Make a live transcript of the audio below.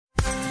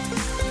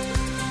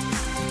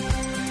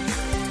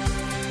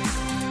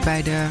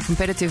Bij de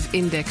Competitive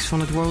Index van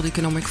het World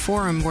Economic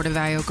Forum worden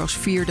wij ook als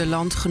 4e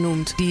land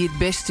genoemd die het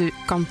beste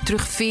kan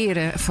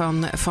terugveren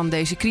van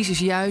deze crisis.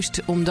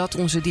 Juist omdat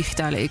onze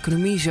digitale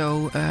economie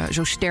zo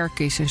sterk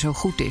is en zo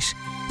goed is.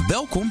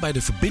 Welkom bij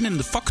De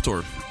Verbindende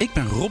Factor. Ik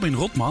ben Robin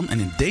Rotman en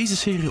in deze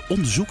serie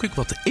onderzoek ik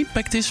wat de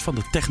impact is van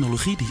de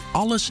technologie die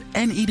alles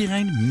en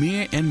iedereen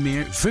meer en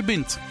meer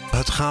verbindt.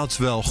 Het gaat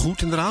wel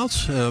goed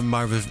inderdaad,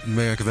 maar we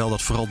merken wel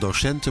dat vooral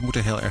docenten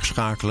moeten heel erg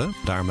schakelen.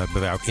 Daarom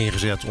hebben wij ook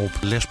ingezet op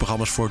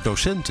lesprogramma's voor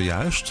docenten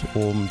juist,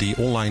 om die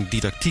online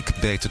didactiek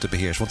beter te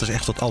beheersen, want dat is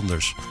echt wat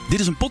anders. Dit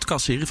is een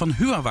podcastserie van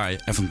Huawei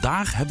en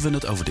vandaag hebben we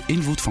het over de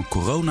invloed van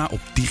corona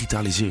op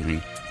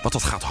digitalisering. Want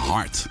dat gaat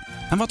hard.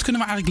 En wat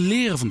kunnen we eigenlijk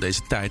leren van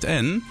deze tijd?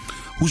 En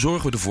hoe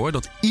zorgen we ervoor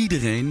dat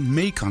iedereen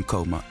mee kan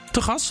komen?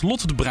 Te gast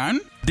Lotte de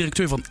Bruin,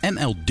 directeur van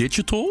NL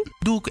Digital.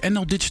 Doe ik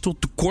NL Digital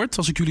tekort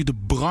als ik jullie de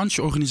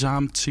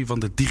brancheorganisatie van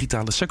de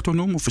digitale sector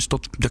noem? Of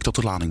dekt dat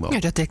de lading wel? Ja,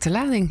 dat dekt de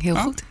lading. Heel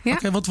goed. Ja.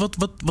 Oké,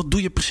 wat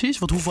doe je precies?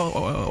 Hoeveel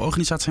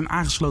organisaties zijn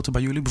aangesloten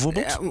bij jullie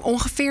bijvoorbeeld?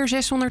 Ongeveer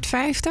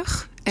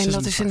 650. En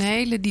dat is een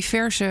hele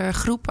diverse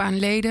groep aan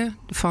leden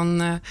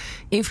van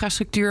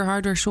infrastructuur,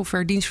 hardware,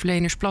 software,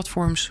 dienstverleners,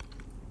 platforms.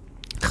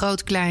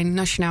 Groot, klein,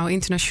 nationaal,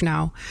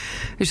 internationaal.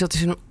 Dus dat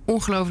is een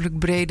ongelooflijk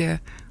brede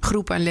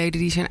groep aan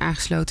leden die zijn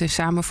aangesloten. En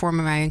samen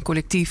vormen wij een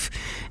collectief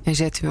en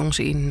zetten we ons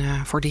in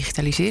voor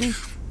digitalisering.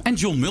 En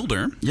John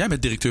Mulder, jij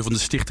bent directeur van de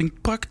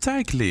stichting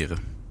Praktijk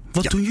Leren.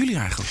 Wat doen jullie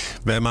eigenlijk?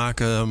 Wij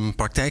maken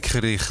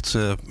praktijkgericht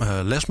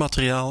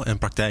lesmateriaal en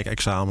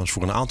praktijkexamens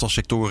voor een aantal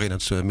sectoren in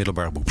het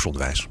middelbaar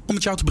beroepsonderwijs. Om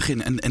met jou te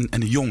beginnen en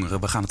de jongeren.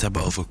 We gaan het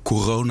hebben over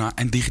corona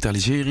en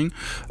digitalisering.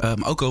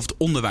 Maar ook over het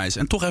onderwijs.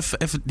 En toch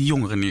even die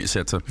jongeren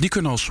neerzetten. Die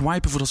kunnen al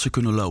swipen voordat ze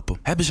kunnen lopen.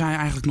 Hebben zij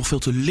eigenlijk nog veel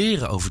te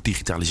leren over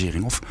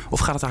digitalisering? Of gaat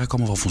het eigenlijk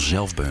allemaal wel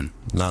vanzelf bij hun?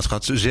 Nou, het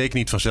gaat zeker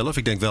niet vanzelf.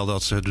 Ik denk wel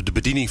dat de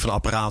bediening van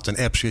apparaten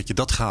en apps,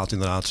 dat gaat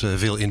inderdaad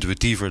veel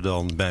intuïtiever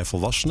dan bij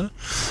volwassenen.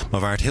 Maar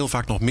waar het heel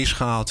vaak nog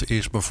misgaat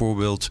is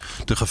bijvoorbeeld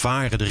de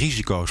gevaren, de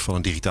risico's van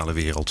een digitale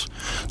wereld.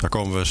 Daar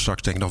komen we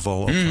straks denk ik nog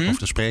wel over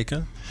te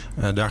spreken.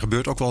 Daar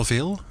gebeurt ook wel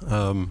veel.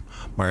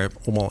 Maar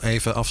om al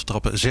even af te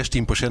trappen,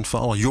 16% van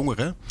alle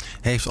jongeren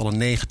heeft al een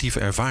negatieve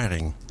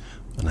ervaring.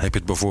 Dan heb je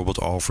het bijvoorbeeld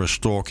over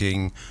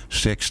stalking,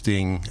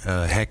 sexting,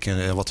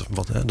 hacken,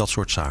 dat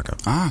soort zaken.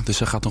 Dus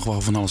er gaat nog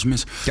wel van alles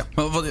mis. Ja.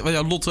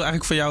 Maar Lotte,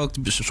 eigenlijk voor jou ook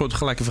een soort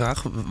gelijke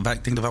vraag. Ik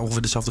denk dat wij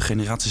ongeveer dezelfde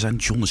generatie zijn.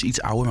 John is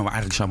iets ouder, maar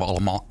eigenlijk zijn we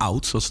allemaal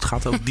oud. Als het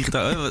gaat over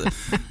digitaal.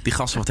 Die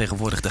gasten van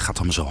tegenwoordig, dat gaat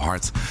allemaal zo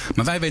hard.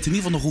 Maar wij weten in ieder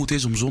geval nog hoe het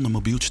is om zonder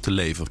mobieltje te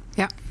leven.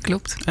 Ja,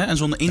 klopt. En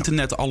zonder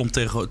internet alom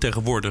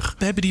tegenwoordig.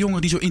 We hebben die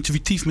jongeren die zo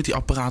intuïtief met die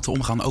apparaten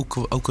omgaan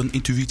ook een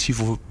intuïtie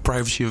voor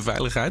privacy en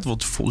veiligheid?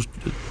 Want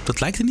dat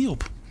lijkt er niet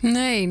op.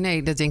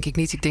 Nee, dat denk ik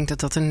niet. Ik denk dat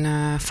dat een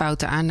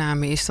foute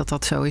aanname is dat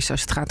dat zo is.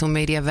 Als het gaat om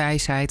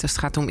mediawijsheid, als het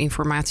gaat om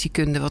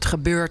informatiekunde. Wat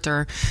gebeurt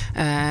er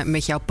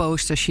met jouw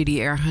post als je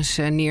die ergens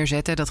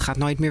neerzet? Dat gaat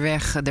nooit meer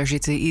weg.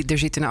 Er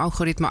zit een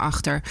algoritme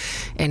achter.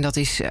 En dat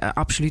is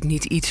absoluut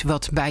niet iets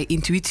wat bij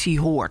intuïtie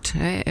hoort.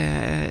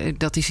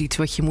 Dat is iets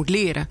wat je moet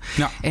leren.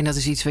 Ja. En dat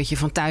is iets wat je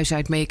van thuis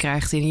uit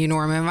meekrijgt in je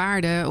normen en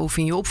waarden of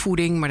in je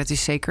opvoeding. Maar dat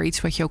is zeker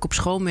iets wat je ook op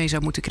school mee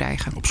zou moeten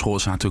krijgen. Op school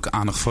is er natuurlijk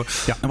aandacht voor.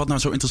 Ja. En wat nou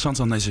zo interessant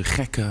is aan deze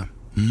gekke,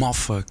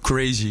 maffe,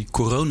 crazy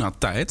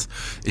coronatijd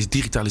is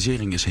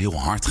digitalisering is heel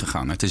hard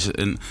gegaan. Het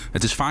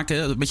is vaak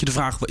een beetje de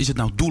vraag, is het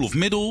nou doel of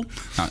middel?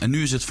 Nou, en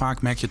nu is het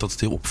vaak, merk je dat het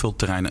heel op veel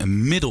terreinen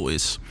een middel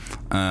is.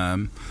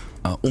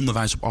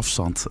 Onderwijs op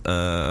afstand.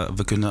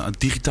 We kunnen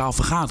digitaal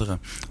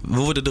vergaderen. We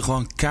worden er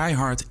gewoon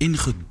keihard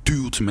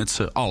ingeduwd met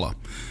z'n allen.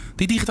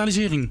 Die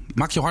digitalisering,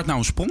 maakt je hart nou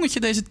een sprongetje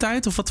deze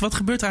tijd? Of wat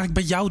gebeurt er eigenlijk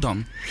bij jou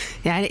dan?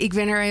 Ja, ik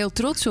ben er heel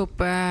trots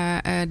op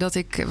dat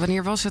ik,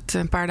 wanneer was het?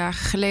 Een paar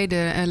dagen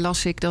geleden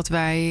las ik dat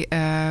wij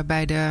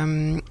bij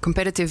de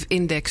Competitive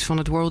Index van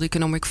het World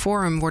Economic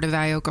Forum worden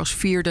wij ook als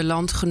 4e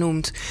land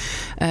genoemd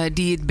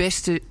die het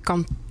beste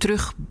kan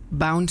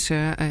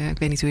terugbouncen. Ik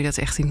weet niet hoe je dat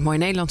echt in het mooi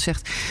Nederlands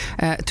zegt.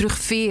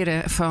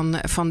 Terugveren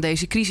van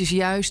deze crisis.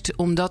 Juist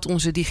omdat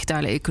onze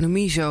digitale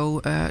economie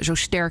zo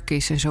sterk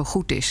is en zo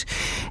goed is.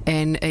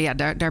 En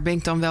daar ben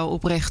ik dan wel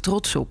oprecht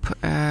trots op.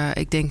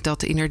 Ik denk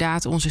dat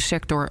inderdaad onze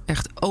sector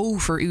echt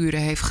overuren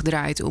heeft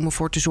gedraaid om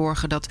ervoor te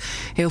zorgen dat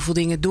heel veel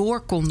dingen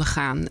door konden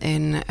gaan.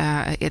 En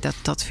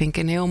dat vind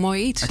ik een heel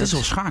mooi iets. Dat is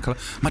wel schakelen.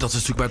 Maar dat is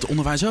natuurlijk bij het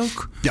onderwijs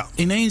ook. Ja.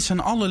 Ineens zijn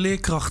alle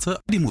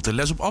leerkrachten, die moeten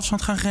les op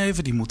afstand gaan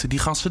geven. Die moeten die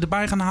gasten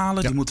erbij gaan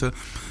halen. Ja. Die moeten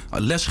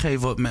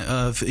lesgeven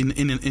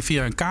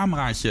via een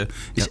cameraatje.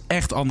 Is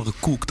echt andere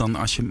koek dan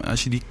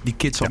als je die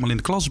kids allemaal in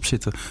de klas op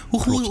zitten.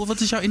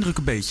 Wat is jouw indruk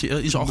een beetje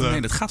in zijn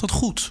algemeenheid? Gaat dat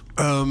goed?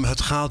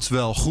 Het gaat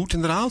wel goed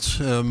inderdaad.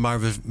 Maar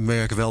we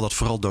merken wel dat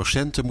vooral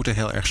docenten moeten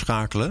heel erg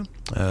schakelen.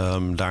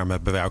 Daarom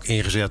hebben wij ook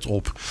ingezet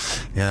op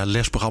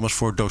lesprogramma's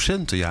voor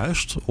docenten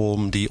juist.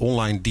 Om die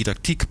online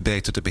didactiek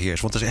beter te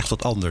beheersen. Want dat is echt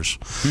wat anders.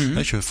 Mm-hmm.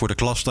 Als je voor de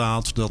klas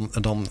staat,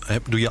 dan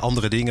doe je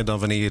andere dingen dan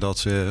wanneer je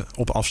dat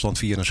op afstand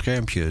via een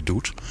schermpje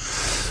doet.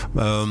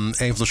 Een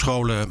van de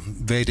scholen,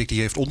 weet ik, die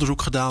heeft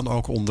onderzoek gedaan.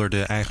 Ook onder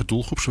de eigen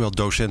doelgroep. Zowel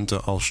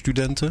docenten als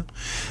studenten.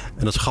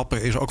 En het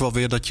grappige is ook wel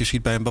weer dat je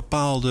ziet bij een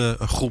bepaalde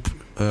groep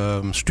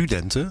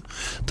studenten,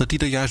 dat die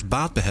er juist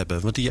baat bij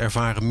hebben. Want die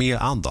ervaren meer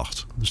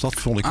aandacht. Dus dat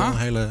vond ik wel een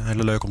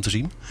hele leuk om te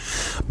zien.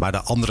 Maar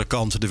de andere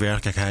kant, de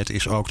werkelijkheid,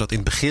 is ook dat in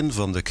het begin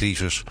van de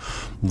crisis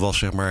was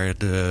zeg maar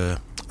de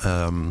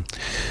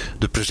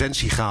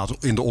presentiegraad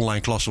in de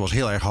online klassen was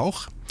heel erg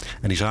hoog.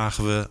 En die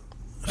zagen we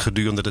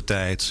gedurende de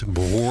tijd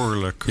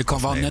behoorlijk. Je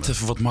kan wel net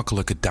even wat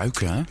makkelijker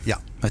duiken, hè?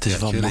 Ja. Het is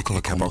wel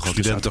makkelijk. Ik heb ook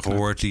studenten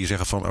gehoord die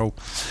zeggen van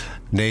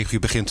 9 uur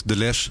begint de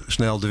les,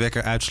 snel de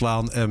wekker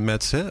uitslaan en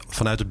met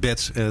vanuit het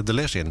bed de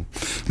les in.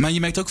 Maar je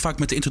merkt ook vaak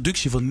met de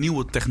introductie van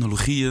nieuwe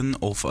technologieën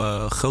of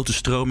grote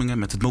stromingen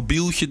met het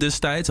mobieltje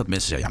destijds, dat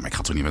mensen zeggen, maar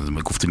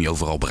ik hoef er niet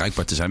overal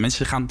bereikbaar te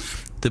zijn.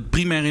 De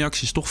primaire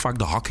reactie is toch vaak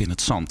de hak in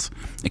het zand.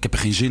 Ik heb er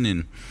geen zin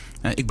in.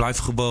 Ik blijf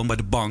gewoon bij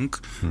de bank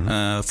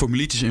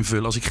formuliertjes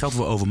invullen als ik geld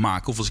wil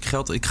overmaken. Of als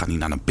ik ga niet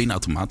naar een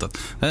pinautomaat.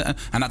 En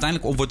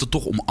uiteindelijk wordt het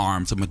toch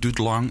omarmd. Maar het duurt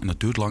lang en het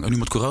duurt lang. En nu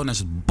met corona is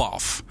het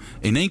baf.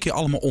 In één keer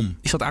allemaal om.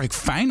 Is dat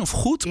eigenlijk fijn of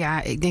goed?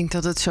 Ja, ik denk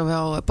dat het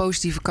zowel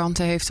positieve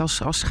kanten heeft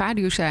als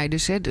schaduwzijden.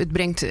 Dus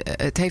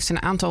het heeft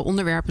een aantal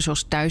onderwerpen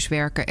zoals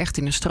thuiswerken echt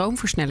in een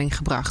stroomversnelling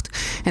gebracht.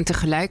 En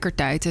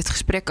tegelijkertijd het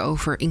gesprek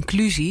over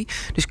inclusie.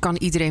 Dus kan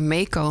iedereen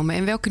meekomen?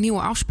 En welke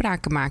nieuwe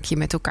afspraken maak je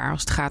met elkaar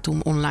als het gaat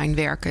om online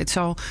werken? Het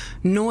zal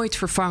nooit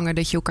vervangen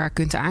dat je elkaar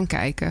kunt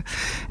aankijken.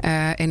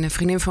 En een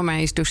vriendin van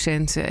mij is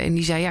docent. En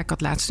die zei, ik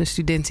had laatst een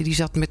student die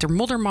zat met haar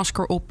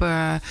moddermasker op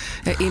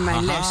in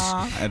mijn les.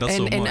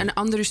 En een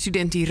andere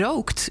student die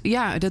rookt.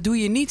 Ja, dat doe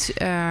je niet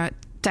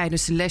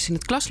tijdens de les in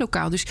het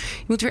klaslokaal. Dus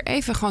je moet weer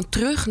even gewoon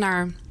terug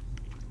naar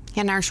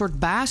een soort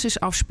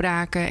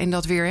basisafspraken en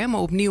dat weer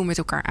helemaal opnieuw met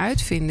elkaar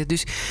uitvinden.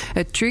 Dus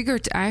het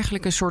triggert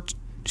eigenlijk een soort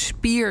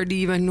spier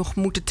die we nog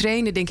moeten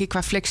trainen, denk ik,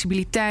 qua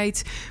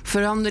flexibiliteit,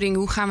 verandering,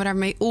 hoe gaan we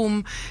daarmee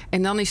om?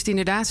 En dan is het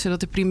inderdaad zo dat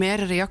de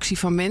primaire reactie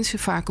van mensen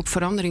vaak op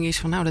verandering is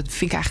van, dat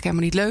vind ik eigenlijk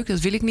helemaal niet leuk, dat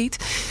wil ik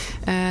niet.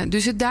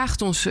 Dus het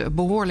daagt ons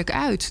behoorlijk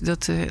uit.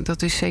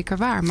 Dat is zeker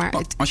waar. Maar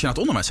als je naar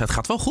het onderwijs gaat, gaat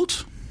het wel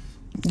goed?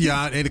 Ja,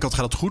 aan de ene kant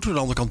gaat het goed. Aan de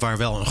andere kant waar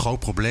wel een groot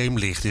probleem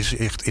ligt, is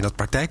echt in het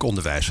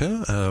praktijkonderwijs.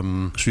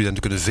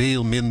 Studenten kunnen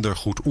veel minder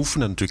goed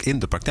oefenen natuurlijk in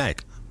de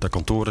praktijk. De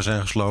kantoren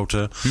zijn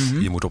gesloten.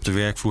 Je moet op de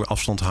werkvloer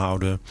afstand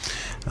houden.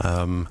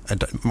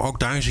 Maar ook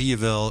daar zie je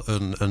wel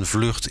een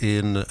vlucht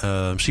in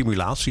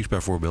simulaties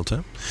bijvoorbeeld.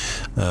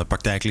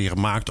 Praktijkleren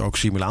maakt ook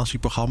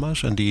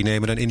simulatieprogramma's. En die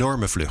nemen een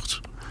enorme vlucht.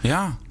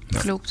 Ja.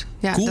 Klopt.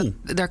 Ja, cool.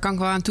 Daar kan ik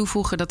wel aan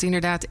toevoegen dat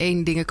inderdaad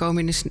dingen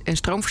komen in een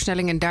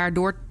stroomversnelling en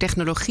daardoor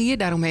technologieën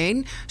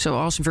daaromheen,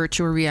 zoals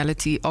virtual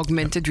reality,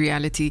 augmented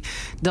reality,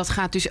 dat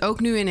gaat dus ook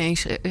nu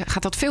ineens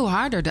gaat dat veel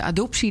harder. De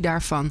adoptie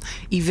daarvan,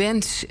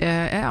 events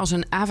als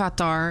een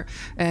avatar,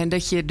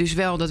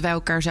 dat wij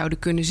elkaar zouden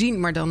kunnen zien,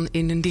 maar dan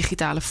in een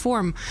digitale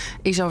vorm,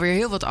 is alweer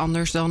heel wat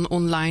anders dan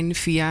online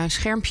via een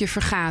schermpje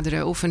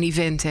vergaderen of een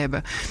event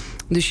hebben.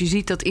 Dus je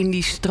ziet dat in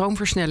die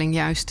stroomversnelling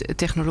juist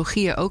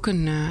technologieën ook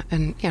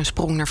een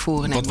sprong naar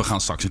voren nemen. Want we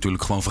gaan straks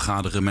natuurlijk gewoon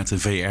vergaderen met een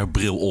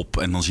VR-bril op.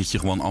 En dan zit je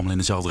gewoon allemaal in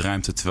dezelfde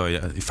ruimte, terwijl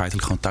je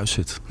feitelijk gewoon thuis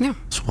zit. Ja. Dat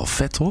is wel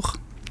vet, toch?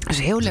 Dat is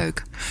heel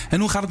leuk. En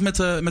hoe gaat het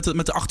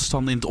met de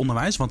achterstanden in het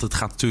onderwijs? Want het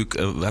gaat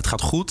natuurlijk het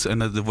gaat goed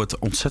en er wordt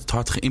ontzettend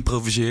hard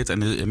geïmproviseerd. En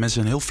de mensen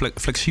zijn heel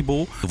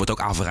flexibel. Er wordt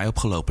ook averij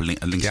opgelopen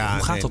links. Ja,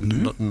 hoe gaat dat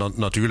nu?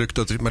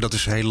 Natuurlijk, maar dat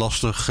is heel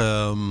lastig.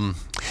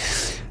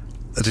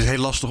 Het is heel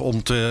lastig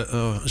om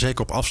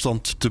zeker op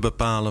afstand te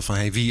bepalen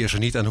van wie is er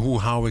niet en hoe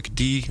hou ik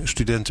die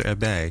studenten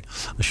erbij.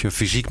 Als je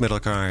fysiek met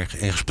elkaar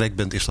in gesprek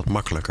bent, is dat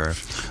makkelijker.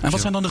 En wat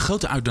zijn dan de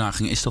grote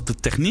uitdagingen? Is dat de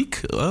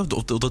techniek?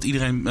 Dat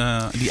iedereen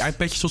die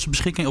iPadjes tot zijn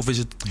beschikking? Of is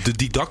het de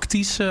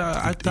didactische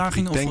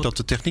uitdaging? Ik denk dat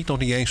de techniek nog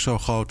niet eens zo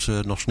groot,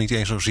 nog niet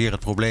eens zozeer het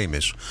probleem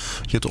is.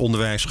 Het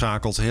onderwijs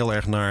schakelt heel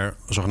erg naar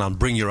zogenaamd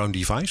bring your own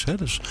device.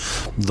 Dus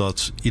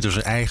dat ieder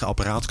zijn eigen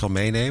apparaat kan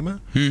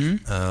meenemen.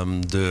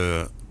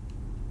 De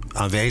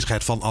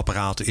aanwezigheid van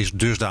apparaten is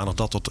dusdanig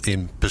dat dat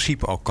in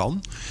principe ook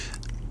kan.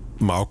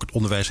 Maar ook het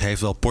onderwijs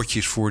heeft wel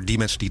potjes voor die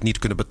mensen die het niet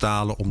kunnen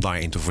betalen om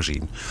daarin te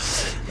voorzien.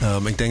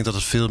 Ik denk dat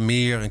het veel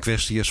meer een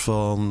kwestie is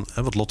van,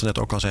 wat Lotte net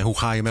ook al zei, hoe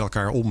ga je met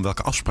elkaar om?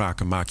 Welke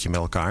afspraken maak je met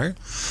elkaar?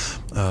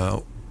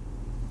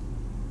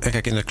 En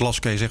kijk, in de klas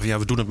kan je zeggen,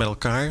 we doen het met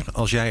elkaar.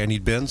 Als jij er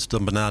niet bent,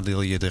 dan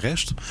benadeel je de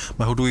rest.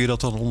 Maar hoe doe je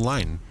dat dan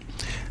online?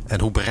 En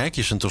hoe bereik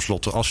je ze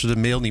tenslotte als ze de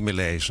mail niet meer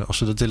lezen? Als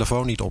ze de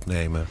telefoon niet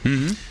opnemen?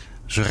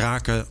 Ze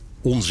raken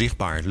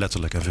onzichtbaar,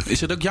 letterlijk en figuurlijk.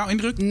 Is het ook jouw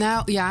indruk?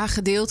 Nou ja,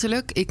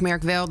 gedeeltelijk. Ik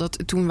merk wel dat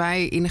toen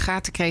wij in de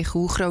gaten kregen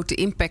hoe groot de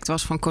impact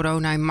was van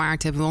corona in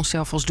maart, hebben we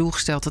onszelf als doel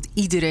gesteld dat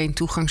iedereen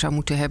toegang zou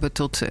moeten hebben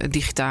tot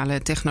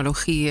digitale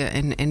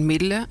technologieën en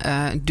middelen.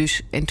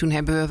 En toen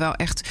hebben we wel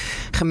echt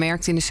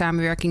gemerkt in de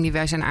samenwerking die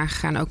wij zijn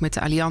aangegaan, ook met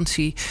de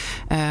Alliantie,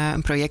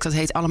 een project dat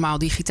heet Allemaal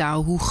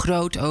Digitaal, hoe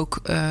groot ook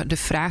de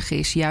vraag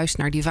is juist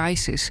naar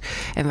devices.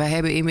 En wij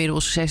hebben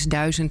inmiddels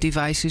 6000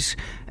 devices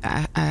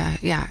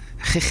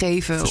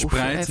gegeven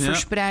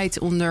verspreid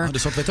onder...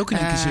 Dus dat werd ook in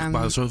één keer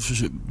zichtbaar.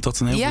 Dat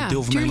een heel veel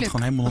deel van Nederland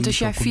gewoon helemaal want niet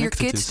zo als jij 4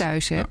 connected kids is.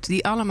 thuis hebt...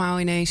 die allemaal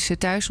ineens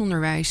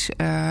thuisonderwijs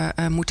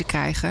moeten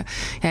krijgen...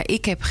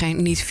 ik heb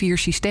niet 4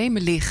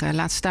 systemen liggen.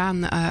 Laat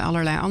staan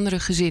allerlei andere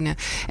gezinnen.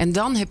 En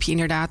dan heb je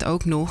inderdaad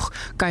ook nog...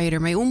 kan je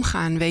ermee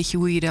omgaan? Weet je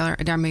hoe je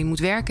daarmee moet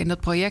werken? En dat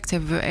project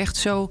hebben we echt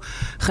zo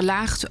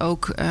gelaagd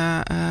ook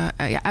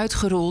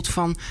uitgerold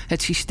van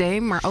het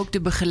systeem... maar ook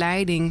de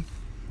begeleiding...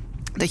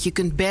 dat je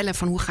kunt bellen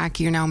van hoe ga ik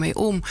hier nou mee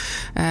om.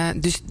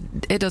 Dus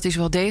dat is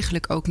wel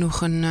degelijk ook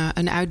nog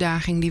een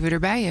uitdaging die we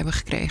erbij hebben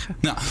gekregen.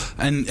 Ja,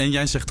 en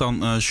jij zegt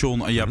dan,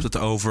 John, je hebt het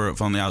over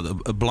van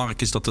het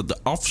belangrijk is dat de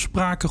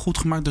afspraken goed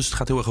gemaakt. Dus het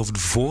gaat heel erg over de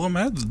vorm.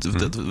 Hè?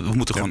 We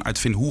moeten gewoon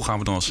uitvinden hoe gaan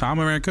we dan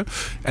samenwerken.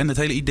 En het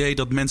hele idee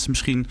dat mensen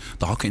misschien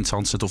de hakken in het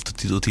zand zetten of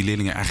dat die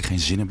leerlingen eigenlijk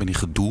geen zin hebben in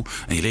gedoe.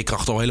 En je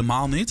leerkracht al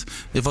helemaal niet.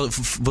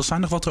 Was daar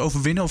nog wat te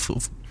overwinnen of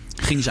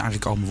gingen ze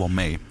eigenlijk allemaal wel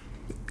mee?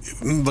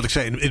 Wat ik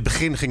zei, in het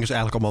begin gingen ze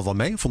eigenlijk allemaal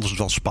wel mee. Vonden ze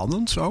het wel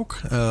spannend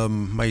ook.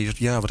 Maar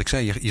wat ik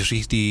zei, je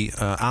ziet die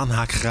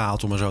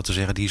aanhaakgraad, om maar zo te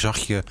zeggen... die zag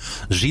je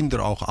ziender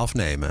ogen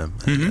afnemen.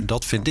 En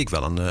dat vind ik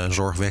wel een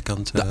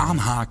zorgwekkend... De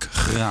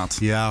aanhaakgraad.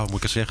 Ja, hoe moet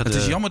ik het zeggen? Het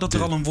is jammer dat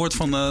er al een woord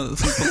van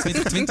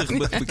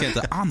 2020 bekend,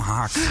 de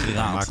aanhaakgraad.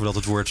 Ja, maken we dat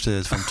het woord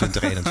van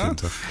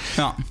 2021.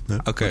 Ja,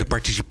 oké. De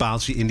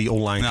participatie in die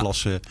online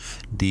klassen,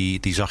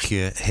 die zag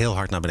je heel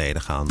hard naar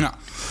beneden gaan. Ja.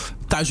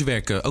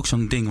 Thuiswerken, ook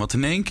zo'n ding wat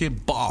in één keer,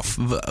 baf,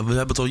 we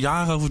hebben het al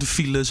jaren over de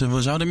files en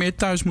we zouden meer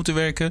thuis moeten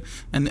werken.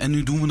 En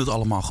nu doen we het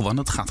allemaal gewoon.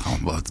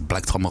 Het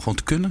blijkt allemaal gewoon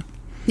te kunnen.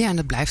 Ja, en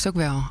dat blijft ook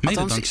wel.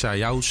 Mede dankzij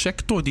jouw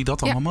sector die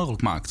dat allemaal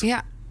mogelijk maakt.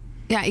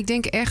 Ja, ik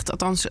denk echt,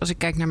 althans als ik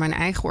kijk naar mijn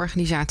eigen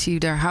organisatie...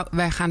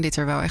 wij gaan dit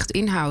er wel echt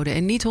inhouden.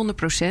 En niet 100%.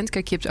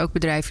 Kijk, je hebt ook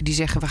bedrijven die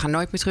zeggen... we gaan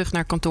nooit meer terug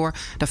naar kantoor.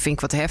 Dat vind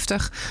ik wat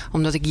heftig.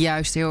 Omdat ik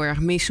juist heel erg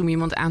mis om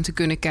iemand aan te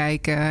kunnen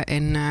kijken.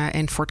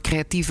 En voor het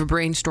creatieve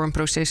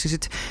brainstormproces is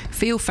het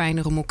veel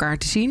fijner om elkaar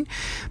te zien.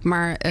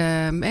 Maar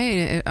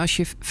als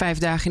je 5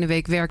 dagen in de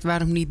week werkt...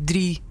 waarom niet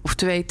 3 of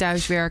 2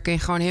 thuiswerken... en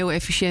gewoon heel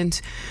efficiënt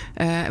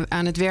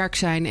aan het werk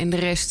zijn... en de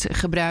rest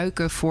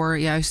gebruiken voor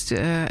juist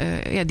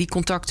die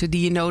contacten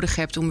die je nodig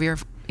hebt... om weer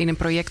in een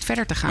project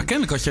verder te gaan. Maar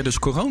kennelijk had jij dus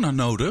corona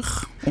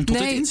nodig om tot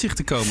dit inzicht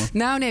te komen.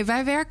 Nou nee,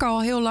 wij werken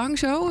al heel lang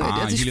zo.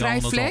 Het is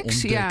vrij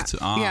flex.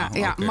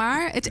 Okay.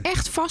 Maar het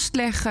echt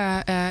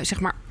vastleggen, zeg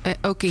maar,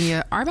 ook in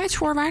je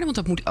arbeidsvoorwaarden, want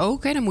dat moet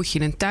ook. Hè, dan moet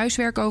je een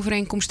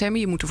thuiswerkovereenkomst hebben.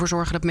 Je moet ervoor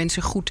zorgen dat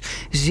mensen goed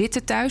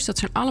zitten thuis. Dat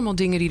zijn allemaal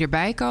dingen die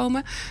erbij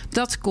komen.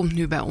 Dat komt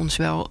nu bij ons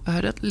wel,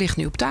 dat ligt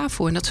nu op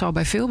tafel. En dat zal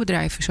bij veel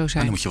bedrijven zo zijn. En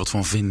daar moet je wat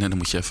van vinden. Dan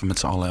moet je even met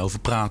z'n allen over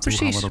praten. Precies.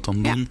 Hoe gaan we dat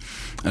dan doen?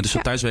 Dus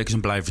dat thuiswerken is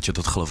een blijvertje.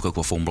 Dat geloof ik ook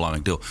wel voor een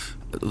belangrijk deel.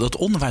 Dat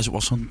onderwijs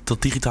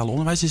dat digitale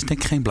onderwijs is denk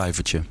ik geen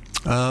blijvertje.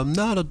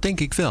 Nou, dat denk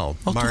ik wel.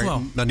 Maar toch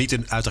wel? Nou,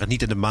 uiteraard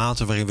niet in de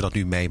mate waarin we dat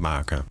nu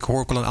meemaken. Ik hoor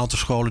ook wel een aantal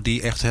scholen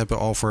die echt hebben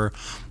over...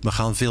 we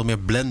gaan veel meer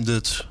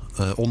blended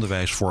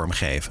onderwijs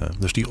vormgeven.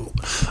 Dus die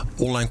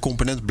online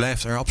component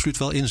blijft er absoluut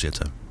wel in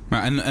zitten.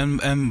 Maar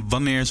en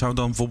wanneer zou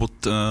dan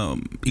bijvoorbeeld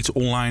iets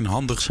online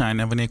handig zijn?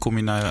 En wanneer kom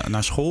je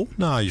naar school?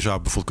 Nou, je zou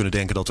bijvoorbeeld kunnen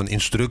denken dat een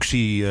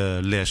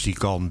instructieles... die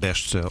kan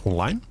best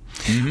online.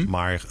 Mm-hmm.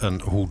 Maar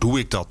hoe doe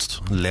ik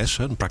dat les?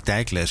 Een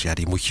praktijkles,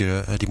 die moet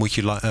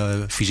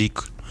je fysiek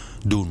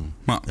doen.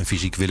 En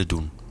fysiek willen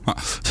doen.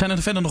 Zijn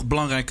er verder nog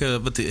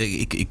belangrijke...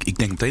 Ik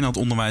denk meteen aan het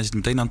onderwijs,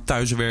 meteen aan het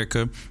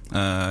thuiswerken.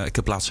 Ik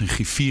heb laatst een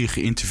griffier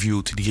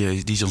geïnterviewd.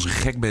 Die is als een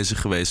gek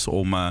bezig geweest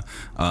om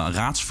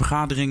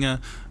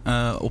raadsvergaderingen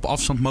op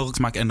afstand mogelijk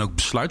te maken. En ook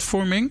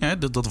besluitvorming. Hè,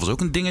 dat was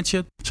ook een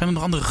dingetje. Zijn er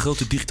nog andere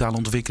grote digitale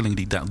ontwikkelingen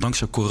die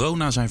dankzij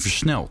corona zijn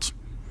versneld?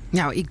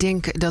 Nou, ik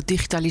denk dat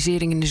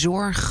digitalisering in de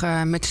zorg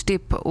met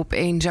stip op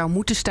 1 zou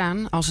moeten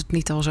staan... als het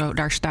niet al zo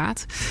daar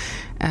staat.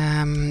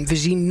 We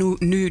zien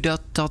nu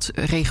dat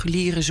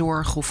reguliere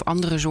zorg of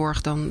andere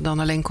zorg dan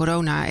alleen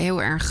corona...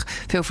 heel erg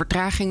veel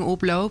vertraging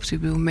oploopt.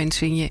 Ik bedoel,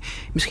 mensen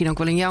misschien ook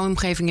wel in jouw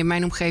omgeving, in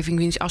mijn omgeving...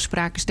 wiens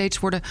afspraken steeds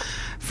worden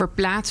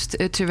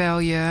verplaatst... terwijl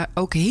je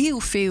ook heel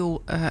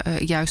veel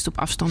juist op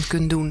afstand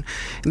kunt doen.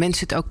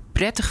 Mensen het ook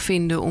prettig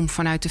vinden om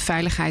vanuit de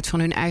veiligheid van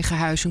hun eigen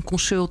huis... een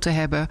consult te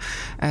hebben.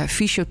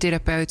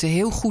 Fysiotherapeuten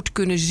heel goed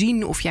kunnen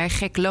zien of jij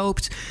gek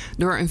loopt...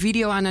 door een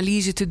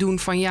videoanalyse te doen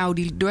van jou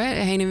die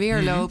heen en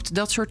weer loopt...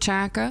 Dat soort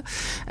zaken.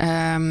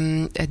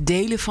 Het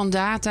delen van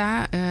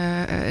data.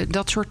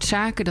 Dat soort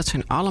zaken. Dat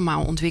zijn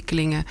allemaal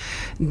ontwikkelingen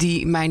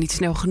die mij niet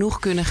snel genoeg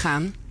kunnen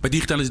gaan. Bij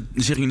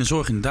digitalisering in de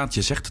zorg, inderdaad,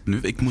 je zegt het nu.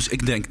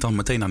 Ik denk dan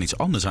meteen aan iets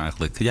anders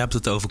eigenlijk. Jij hebt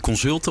het over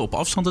consulten op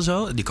afstand en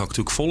zo. Die kan ik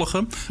natuurlijk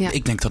volgen. Ja.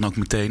 Ik denk dan ook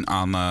meteen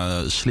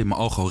aan slimme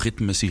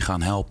algoritmes die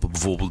gaan helpen.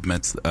 Bijvoorbeeld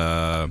met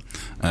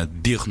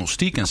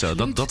diagnostiek en zo.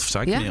 Dat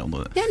versta ik niet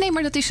onder. Ja, nee,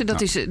 maar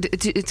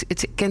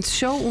het kent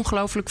zo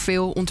ongelooflijk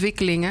veel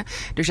ontwikkelingen.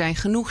 Er zijn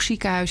genoeg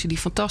ziekenhuizen die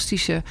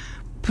fantastische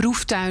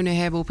proeftuinen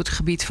hebben op het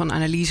gebied van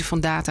analyse van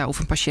data... of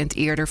een patiënt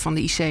eerder van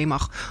de IC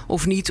mag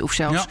of niet. Of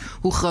zelfs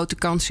hoe groot de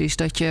kans is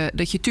dat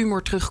je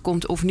tumor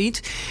terugkomt of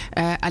niet.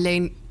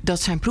 Alleen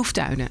dat zijn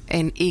proeftuinen.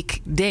 En ik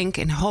denk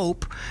en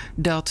hoop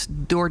dat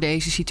door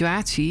deze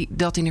situatie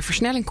dat in een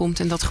versnelling komt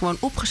en dat gewoon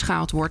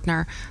opgeschaald wordt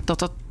naar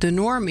dat de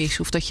norm is.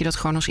 Of dat je dat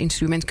gewoon als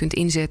instrument kunt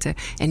inzetten.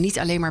 En niet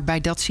alleen maar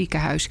bij dat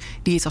ziekenhuis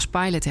die het als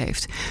pilot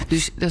heeft.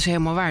 Dus dat is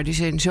helemaal waar. Er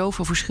zijn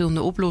zoveel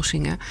verschillende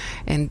oplossingen.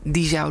 En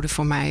die zouden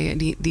van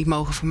mij, die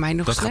mogen van mij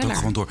nog dat sneller. Dat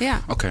gaat ook gewoon door.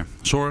 Ja. Oké.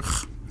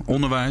 Zorg,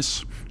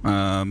 onderwijs,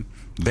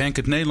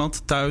 Werkend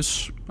Nederland,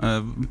 thuis.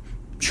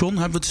 John,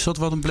 heb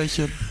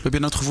je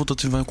nou het gevoel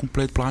dat we een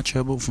compleet plaatje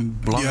hebben? Of een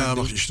belangrijk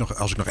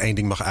als ik nog één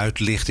ding mag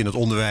uitlichten in het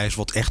onderwijs,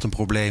 wat echt een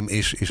probleem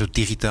is het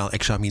digitaal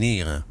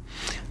examineren.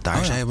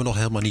 Daar zijn we nog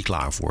helemaal niet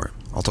klaar voor.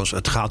 Althans,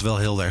 het gaat wel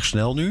heel erg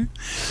snel nu.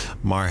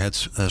 Maar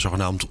het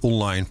zogenaamd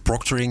online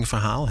proctoring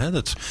verhaal.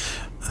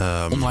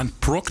 Online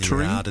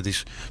proctoring? Ja, dat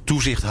is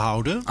toezicht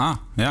houden.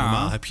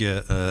 Normaal heb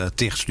je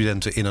 10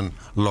 studenten in een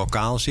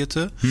lokaal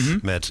zitten.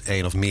 Met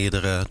 1 of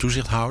meerdere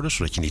toezichthouders.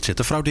 Zodat je niet zit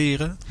te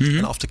frauderen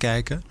en af te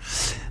kijken.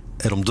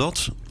 En om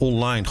dat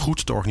online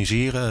goed te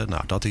organiseren,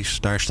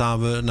 daar staan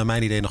we naar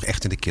mijn idee nog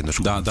echt in de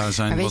kinderschoenen. Daar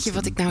zijn weet je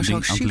wat ik nou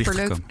zo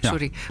superleuk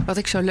wat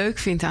ik zo leuk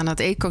vind aan dat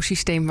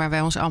ecosysteem waar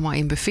wij ons allemaal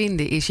in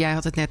bevinden, is, jij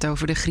had het net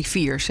over de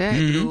griffiers. Hè?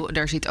 Ik bedoel,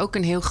 daar zit ook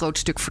een heel groot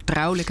stuk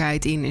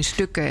vertrouwelijkheid in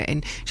stukken.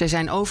 En zij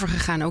zijn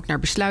overgegaan ook naar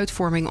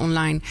besluitvorming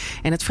online.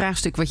 En het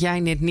vraagstuk wat jij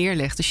net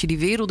neerlegt, als je die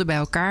werelden bij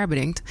elkaar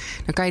brengt,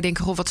 dan kan je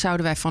denken, goh, wat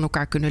zouden wij van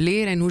elkaar kunnen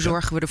leren? En hoe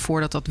zorgen we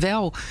ervoor dat dat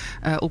wel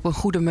op een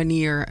goede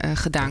manier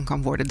gedaan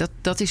kan worden?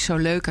 Dat is zo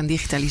leuk aan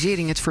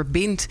digitalisering. Het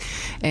verbindt.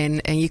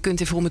 En je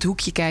kunt even om het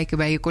hoekje kijken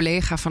bij je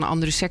collega van een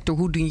andere sector.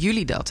 Hoe doen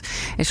jullie dat?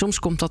 En soms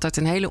komt dat uit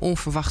een hele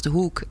onverwachte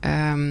hoek.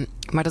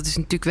 Maar dat is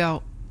natuurlijk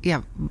wel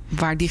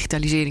waar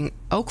digitalisering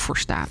ook voor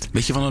staat.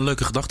 Weet je wat een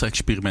leuke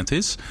gedachte-experiment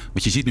is?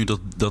 Want je ziet nu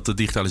dat de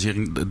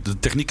digitalisering, de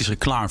techniek is er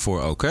klaar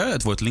voor ook. Hè?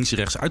 Het wordt links en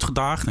rechts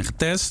uitgedaagd en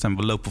getest. En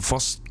we lopen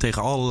vast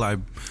tegen allerlei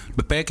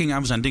beperkingen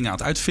aan. We zijn dingen aan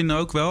het uitvinden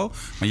ook wel.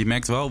 Maar je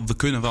merkt wel, we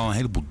kunnen wel een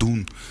heleboel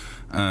doen.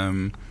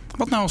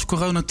 Wat nou als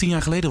corona 10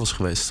 jaar geleden was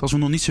geweest? Als we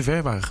nog niet zo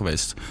ver waren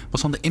geweest.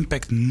 Was dan de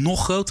impact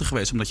nog groter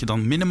geweest? Omdat je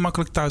dan minder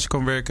makkelijk thuis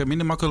kan werken.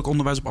 Minder makkelijk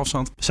onderwijs op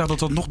afstand. Zou dat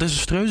dan nog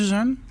desastreuzer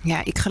zijn?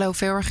 Ja, ik geloof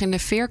heel erg in de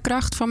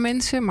veerkracht van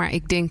mensen. Maar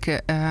ik denk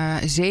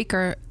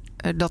zeker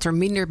dat er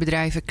minder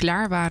bedrijven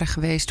klaar waren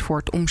geweest voor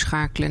het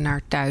omschakelen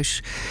naar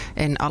thuis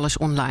en alles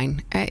online.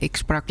 Ik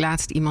sprak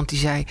laatst iemand die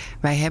zei,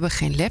 wij hebben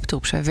geen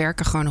laptops. Wij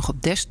werken gewoon nog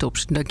op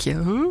desktops. Dan denk je,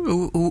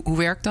 hoe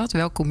werkt dat?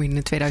 Welkom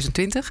in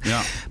 2020.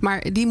 Ja.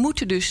 Maar die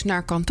moeten dus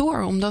naar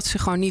kantoor, omdat ze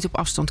gewoon niet op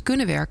afstand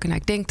kunnen werken.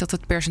 Nou, ik denk dat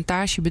het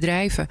percentage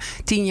bedrijven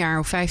 10 jaar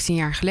of 15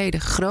 jaar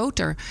geleden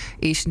groter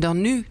is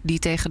dan nu, die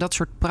tegen dat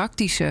soort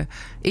praktische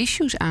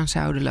issues aan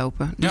zouden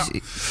lopen. Dus,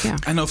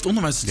 En over het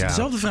onderwijs is het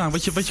dezelfde vraag.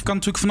 Want je kan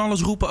natuurlijk van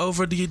alles roepen over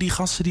die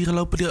gasten die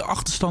lopen de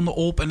achterstanden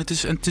op. En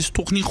het is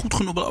toch niet goed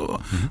genoeg.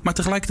 Maar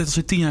tegelijkertijd, als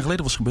het 10 jaar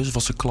geleden was gebeurd,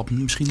 was de klap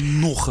misschien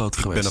nog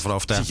groter geweest. Ik ben ervan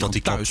overtuigd dat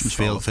die klap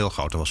veel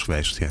groter was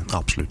geweest. Ja,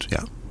 absoluut.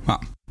 Ja. Nou,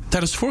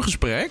 tijdens het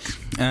voorgesprek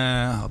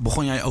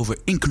begon jij over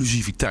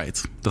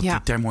inclusiviteit.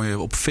 Die term hoor je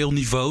op veel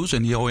niveaus.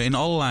 En die hoor je in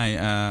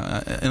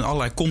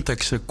allerlei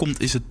contexten.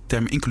 Is het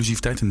term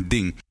inclusiviteit een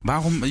ding.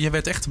 Waarom? Je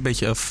werd echt een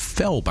beetje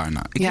fel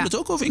bijna. Ik wil het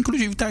ook over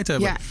inclusiviteit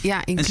hebben.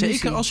 Ja, en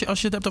zeker als je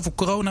het hebt over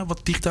corona, wat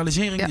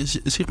digitalisering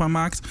zichtbaar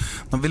maakt.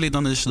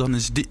 Dan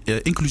is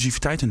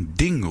inclusiviteit een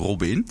ding,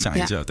 Robin. Zei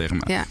je zo tegen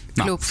mij. Ja,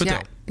 klopt. Vertel.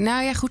 Ja.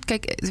 Nou ja, goed,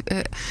 kijk,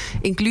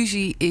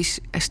 inclusie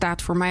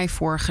staat voor mij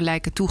voor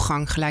gelijke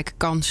toegang, gelijke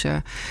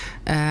kansen.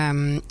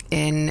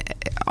 En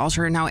als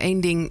er nou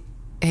één ding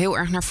heel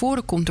erg naar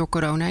voren komt door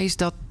corona, is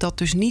dat dat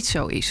dus niet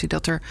zo is.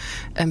 Dat er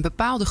een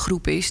bepaalde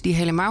groep is die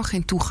helemaal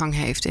geen toegang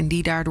heeft en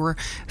die daardoor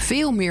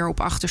veel meer op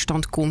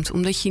achterstand komt,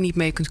 omdat je niet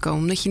mee kunt komen,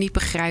 omdat je niet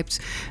begrijpt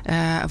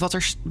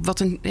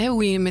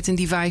hoe je met een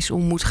device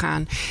om moet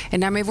gaan. En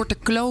daarmee wordt de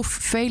kloof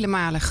vele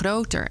malen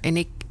groter.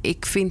 En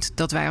ik vind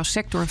dat wij als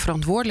sector een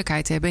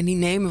verantwoordelijkheid hebben. En die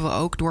nemen we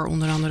ook door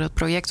onder andere dat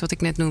project wat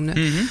ik net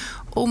noemde.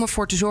 Om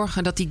ervoor te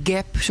zorgen dat die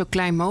gap zo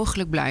klein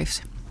mogelijk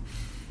blijft.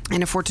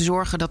 En ervoor te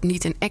zorgen dat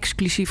niet een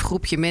exclusief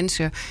groepje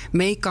mensen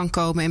mee kan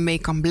komen en mee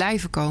kan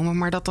blijven komen.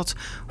 Maar dat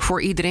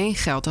voor iedereen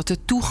geldt. Dat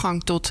de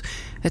toegang tot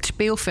het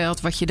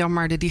speelveld, wat je dan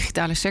maar de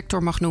digitale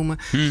sector mag noemen,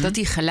 dat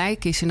die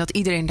gelijk is en dat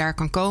iedereen daar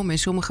kan komen. En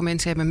sommige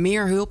mensen hebben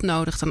meer hulp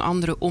nodig dan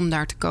anderen om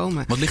daar te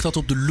komen. Wat ligt dat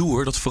op de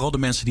loer? Dat vooral de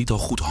mensen die het al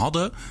goed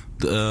hadden,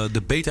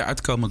 er beter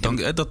uitkomen.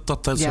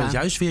 Dat ze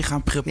juist weer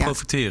gaan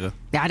profiteren.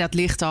 Ja, dat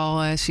ligt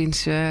al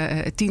sinds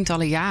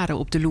tientallen jaren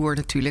op de loer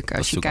natuurlijk.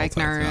 Als je kijkt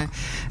naar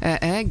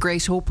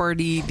Grace Hopper,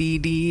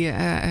 die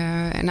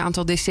een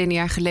aantal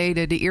decennia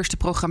geleden de eerste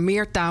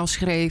programmeertaal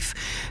schreef,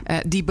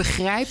 die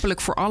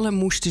begrijpelijk voor allen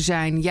moesten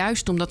zijn.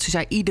 Juist omdat ze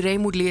zei,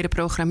 iedereen moet leren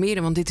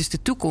programmeren, want dit is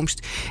de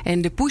toekomst.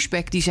 En de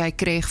pushback die zij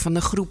kreeg van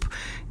de groep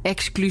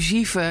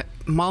exclusieve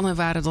mannen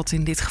waren dat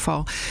in dit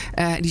geval.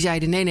 Die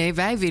zeiden nee,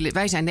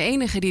 wij zijn de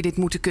enigen die dit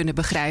moeten kunnen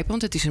begrijpen.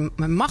 Want het is een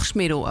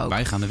machtsmiddel ook.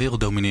 Wij gaan de wereld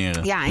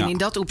domineren. Ja, en in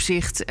dat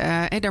opzicht,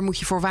 daar moet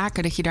je voor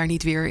waken dat je daar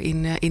niet weer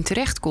in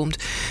terechtkomt.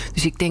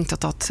 Dus ik denk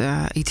dat dat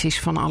iets is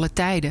van alle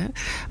tijden.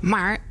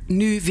 Maar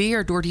nu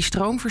weer door die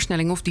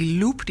stroomversnelling of die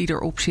loop die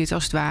erop zit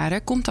als het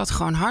ware, komt dat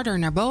gewoon harder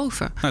naar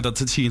boven. Nou, dat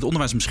zie je in het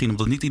onderwijs misschien,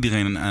 omdat niet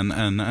iedereen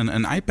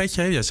een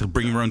iPadje heeft. Jij zegt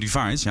bring your own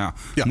device. Ja.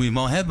 Moet je hem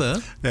wel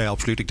hebben. Nee,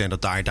 absoluut. Ik denk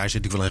dat daar zit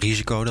natuurlijk wel een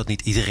risico dat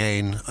niet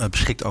iedereen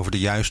beschikt over de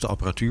juiste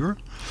apparatuur.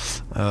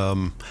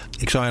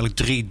 Ik zou eigenlijk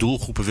 3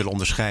 doelgroepen willen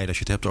onderscheiden als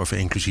je het hebt over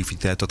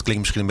inclusiviteit. Dat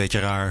klinkt misschien een beetje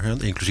raar.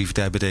 Hè?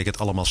 Inclusiviteit betekent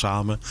allemaal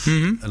samen.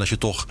 Mm-hmm. En als je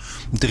toch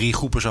 3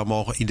 groepen zou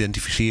mogen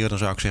identificeren, dan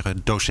zou ik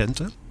zeggen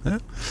docenten. Hè?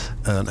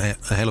 Een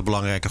hele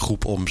belangrijke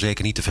groep om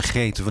zeker niet te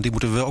vergeten, want die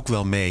moeten we ook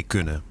wel mee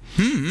kunnen.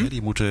 Mm-hmm.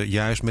 Die moeten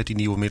juist met die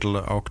nieuwe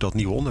middelen ook dat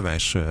nieuwe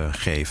onderwijs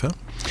geven.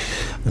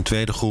 Een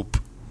tweede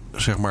groep,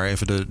 zeg maar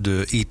even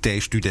de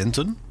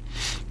IT-studenten.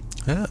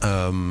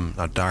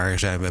 Nou, daar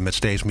zijn we met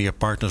steeds meer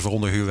partners,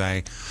 waaronder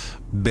Huawei,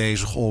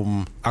 bezig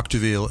om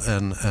actueel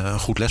en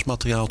goed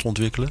lesmateriaal te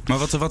ontwikkelen. Maar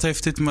wat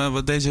heeft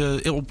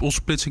deze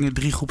opsplitsing in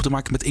 3 groepen te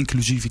maken met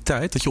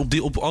inclusiviteit? Dat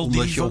je op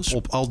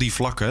al die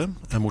vlakken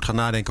moet gaan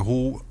nadenken,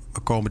 hoe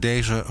komen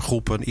deze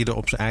groepen ieder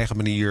op zijn eigen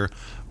manier,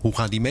 hoe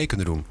gaan die mee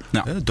kunnen doen?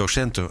 Nou.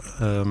 Docenten,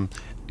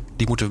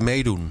 die moeten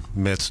meedoen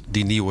met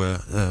die nieuwe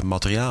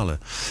materialen.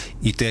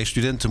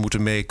 IT-studenten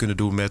moeten mee kunnen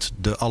doen met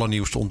de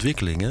allernieuwste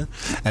ontwikkelingen.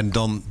 En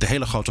dan de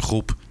hele grote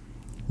groep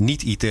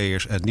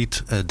niet-IT'ers en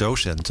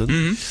niet-docenten.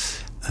 Mm-hmm.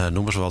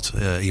 Noem eens wat.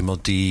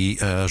 Iemand die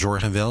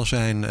zorg en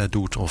welzijn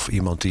doet. Of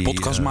iemand die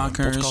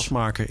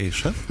podcastmaker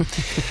is. Hè?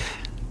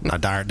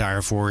 Nou,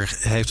 daarvoor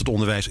heeft het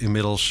onderwijs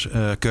inmiddels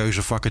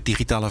keuzevakken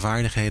digitale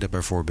vaardigheden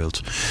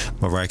bijvoorbeeld.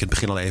 Maar waar ik het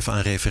begin al even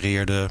aan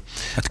refereerde.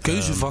 Het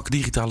keuzevak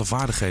digitale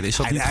vaardigheden. Is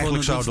dat niet gewoon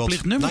een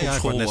verplicht nummer op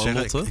school?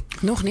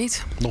 Nog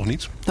niet. Nog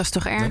niet. Dat is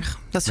toch erg?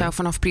 Nee? Dat zou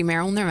vanaf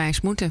primair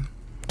onderwijs moeten.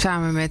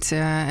 Samen met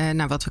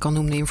wat we kan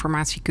noemen de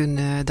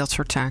informatiekunde, dat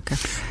soort zaken.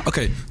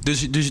 Oké,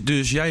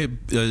 dus jij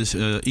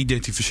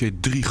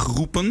identificeert 3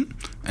 groepen.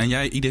 En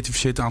jij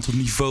identificeert een aantal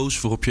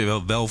niveaus waarop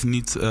je wel of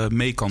niet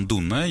mee kan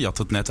doen. Hè? Je had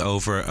het net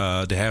over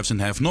de haves en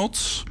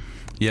have-nots.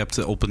 Je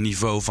hebt op het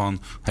niveau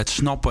van het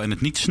snappen en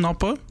het niet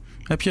snappen.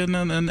 Heb je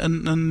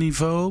een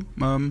niveau?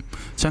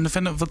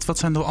 Wat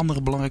zijn de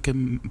andere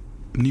belangrijke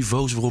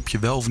niveaus waarop je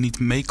wel of niet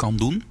mee kan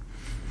doen?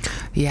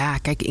 Ja,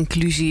 kijk,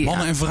 inclusie.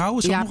 Mannen en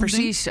vrouwen? Ja,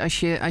 precies.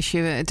 Als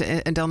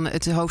je dan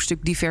het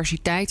hoofdstuk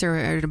diversiteit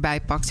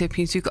erbij pakt, heb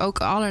je natuurlijk ook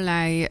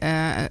allerlei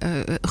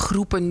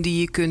groepen die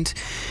je kunt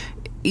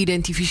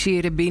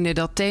identificeren binnen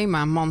dat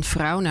thema.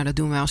 Man-vrouw, nou dat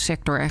doen we als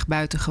sector echt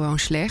buitengewoon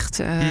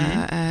slecht,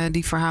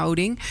 die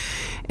verhouding.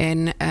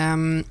 En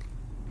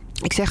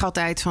ik zeg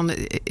altijd van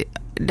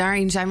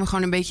daarin zijn we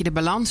gewoon een beetje de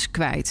balans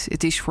kwijt.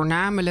 Het is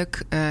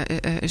voornamelijk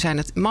zijn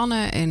het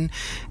mannen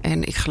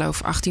en ik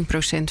geloof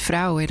 18%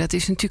 vrouwen. Dat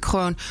is natuurlijk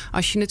gewoon,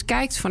 als je het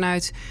kijkt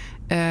vanuit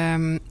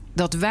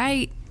dat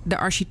wij de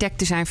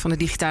architecten zijn van de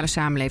digitale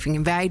samenleving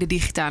en wij de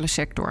digitale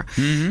sector.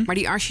 Mm-hmm. Maar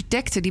die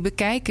architecten die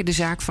bekijken de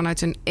zaak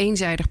vanuit een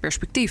eenzijdig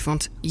perspectief.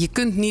 Want je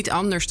kunt niet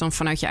anders dan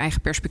vanuit je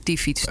eigen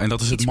perspectief iets En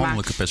dat is het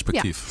mannelijke maken.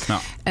 Perspectief. Ja.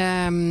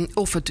 Ja.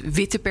 Of het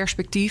witte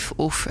perspectief.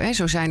 Of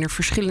zo zijn er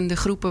verschillende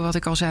groepen, wat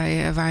ik al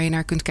zei, waar je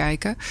naar kunt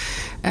kijken.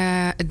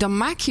 Dan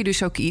maak je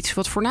dus ook iets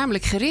wat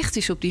voornamelijk gericht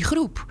is op die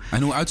groep.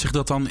 En hoe uitzicht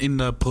dat dan in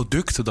de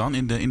producten dan,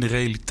 in de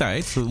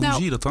realiteit? Hoe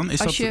zie je dat dan? Is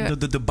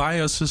dat de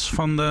biases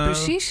van de...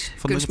 Precies,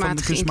 van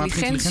kunstmatige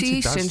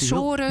intelligentie,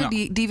 sensoren,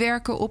 die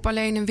werken op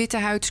alleen een witte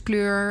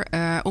huidskleur.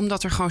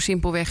 Omdat er gewoon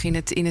simpelweg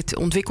in het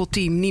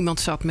ontwikkelteam niemand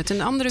zat met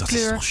een andere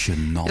kleur. Dat is toch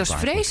gênant. Dat is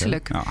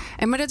vreselijk.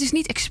 Ja. Maar dat is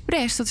niet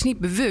expres, dat is niet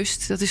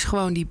bewust. Dat is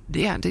gewoon die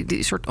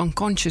soort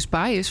unconscious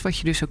bias, wat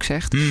je dus ook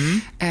zegt.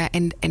 Mm-hmm.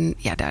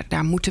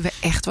 Daar moeten we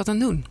echt wat aan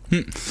doen.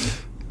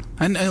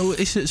 En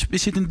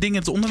is dit een ding in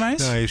het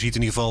onderwijs? Ja, je ziet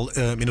in ieder geval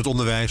in het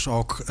onderwijs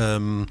ook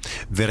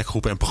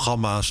werkgroepen en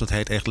programma's. Dat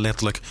heet echt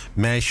letterlijk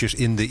meisjes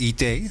in de IT.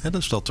 Hè?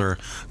 Dus dat er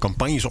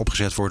campagnes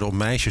opgezet worden om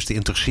meisjes te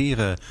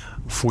interesseren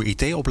voor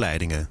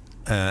IT-opleidingen.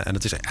 En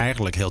het is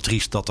eigenlijk heel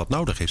triest dat dat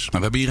nodig is. Maar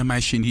we hebben hier een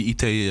meisje in die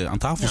IT aan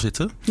tafel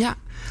zitten. Ja,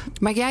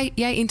 maar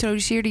jij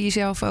introduceerde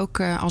jezelf ook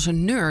als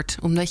een nerd.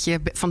 Omdat je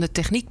van de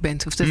techniek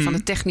bent. Of van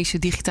de technische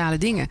digitale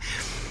dingen.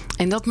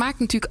 En dat maakt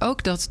natuurlijk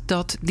ook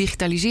dat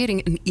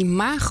digitalisering een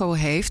imago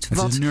heeft.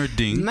 Wat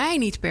mij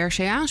niet per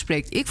se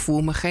aanspreekt. Ik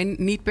voel me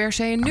niet per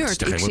se een nerd. Het is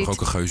tegenwoordig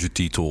ook een geuze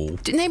titel.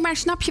 Nee, maar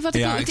snap je wat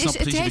ik bedoel?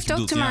 Het heeft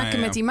ook te maken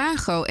met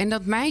imago. En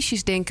dat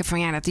meisjes denken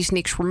van dat is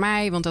niks voor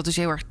mij. Want dat is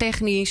heel erg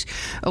technisch.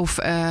 Of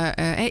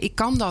ik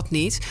kan dat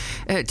niet.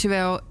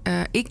 Terwijl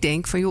ik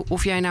denk van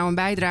of jij nou een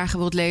bijdrage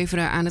wilt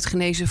leveren aan het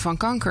genezen van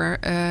kanker.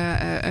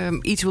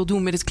 Iets wil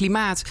doen met het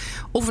klimaat.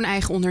 Of een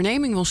eigen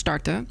onderneming wil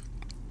starten.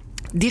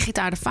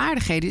 Digitale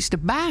vaardigheden is de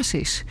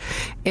basis.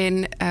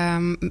 En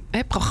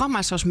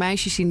programma's als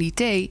Meisjes in de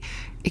IT,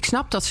 ik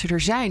snap dat ze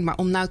er zijn. Maar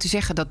om nou te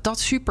zeggen dat dat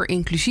super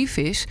inclusief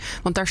is,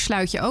 want daar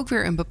sluit je ook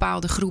weer een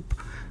bepaalde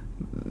groep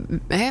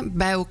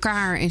bij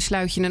elkaar en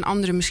sluit je een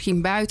andere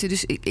misschien buiten.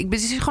 Dus het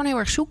is gewoon heel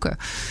erg zoeken.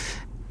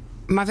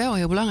 Maar wel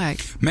heel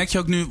belangrijk. Merk je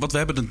ook nu, want we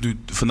hebben het nu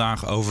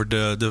vandaag over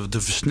de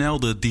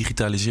versnelde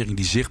digitalisering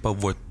die zichtbaar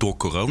wordt door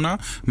corona.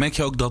 Merk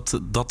je ook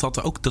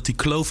dat die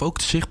kloof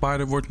ook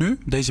zichtbaarder wordt nu,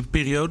 deze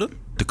periode?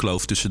 De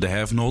kloof tussen de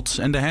have-nots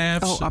en de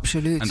haves. Oh,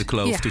 absoluut. En de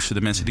kloof tussen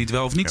de mensen die het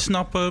wel of niet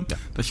snappen. Ja.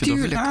 Dat je dan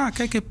denkt,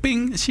 kijk,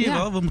 ping, zie je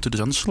wel, we moeten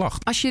dus aan de slag.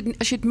 Als je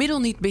het middel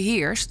niet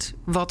beheerst,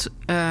 wat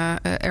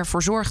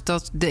ervoor zorgt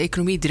dat de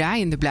economie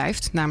draaiende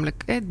blijft,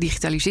 namelijk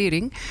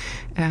digitalisering,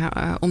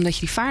 omdat je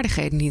die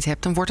vaardigheden niet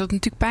hebt, dan wordt dat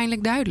natuurlijk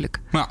pijnlijk duidelijk.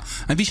 Nou,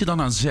 en wie ze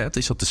dan aan zet,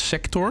 is dat de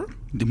sector?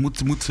 Die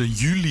moeten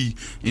jullie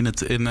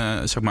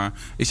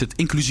is het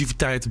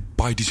inclusiviteit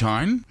by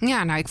design?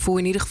 Ja, nou, ik voel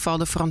in ieder geval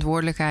de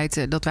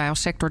verantwoordelijkheid dat wij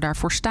als sector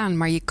daarvoor staan.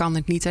 Maar je kan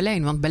het niet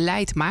alleen, want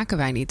beleid maken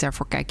wij niet.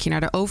 Daarvoor kijk je naar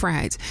de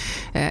overheid.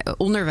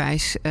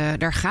 Onderwijs,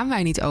 daar gaan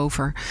wij niet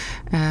over.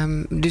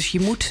 Dus je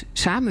moet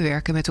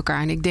samenwerken met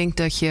elkaar. En ik denk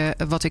dat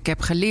wat ik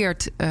heb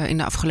geleerd in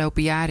de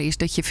afgelopen jaren is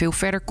dat je veel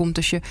verder komt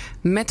als je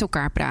met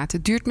elkaar praat.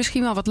 Het duurt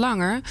misschien wel wat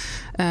langer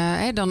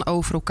dan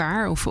over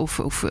elkaar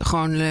of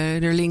gewoon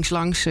er links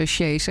langs chasen.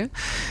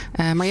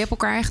 Maar je hebt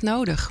elkaar echt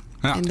nodig.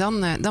 Ja.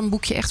 En dan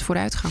boek je echt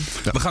vooruitgang.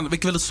 Ja.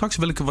 Ik wil het straks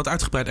wat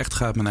uitgebreid echt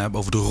gaan hebben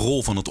over de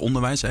rol van het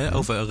onderwijs. Hè?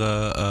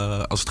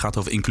 Als het gaat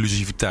over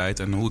inclusiviteit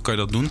en hoe kan je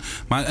dat doen.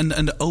 Maar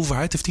en de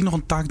overheid, heeft die nog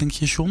een taak, denk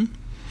je, John?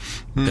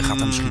 Daar gaat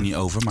daar misschien niet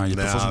over, maar je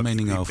hebt er vast een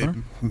mening over.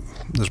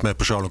 Dat is mijn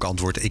persoonlijke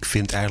antwoord. Ik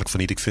vind eigenlijk van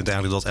niet. Ik vind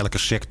eigenlijk dat elke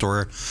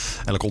sector,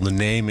 elke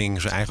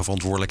onderneming zijn eigen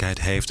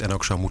verantwoordelijkheid heeft en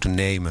ook zou moeten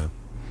nemen.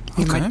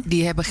 Ja, maar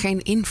die hebben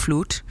geen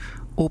invloed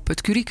op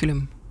het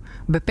curriculum.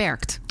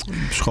 Beperkt.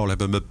 Scholen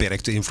hebben een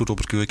beperkte invloed op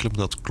het curriculum,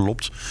 dat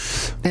klopt.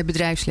 Het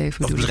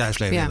bedrijfsleven. Of het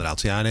bedrijfsleven,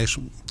 inderdaad. Ja, nee,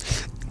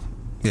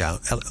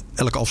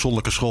 elke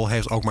afzonderlijke school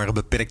heeft ook maar een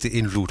beperkte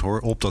invloed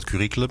op dat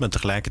curriculum. En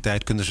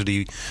tegelijkertijd kunnen ze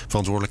die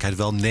verantwoordelijkheid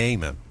wel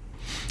nemen.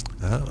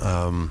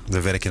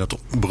 We werken in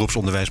het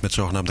beroepsonderwijs met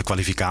zogenaamde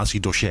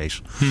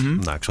kwalificatiedossiers. Mm-hmm.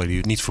 Nou, ik zal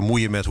jullie niet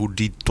vermoeien met hoe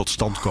die tot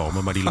stand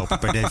komen, maar die lopen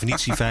per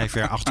definitie 5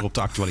 jaar achter op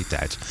de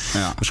actualiteit.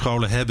 Ja. De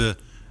scholen hebben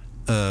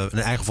een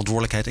eigen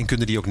verantwoordelijkheid en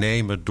kunnen die ook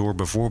nemen door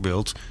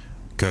bijvoorbeeld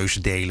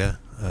keuzedelen,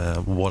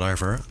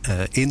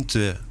 in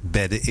te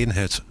bedden in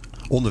het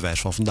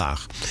onderwijs van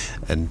vandaag.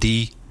 En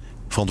die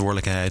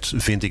verantwoordelijkheid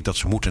vind ik dat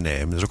ze moeten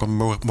nemen. Dat is ook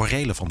een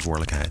morele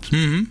verantwoordelijkheid.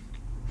 Mm-hmm.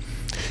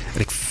 En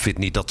ik vind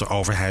niet dat de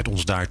overheid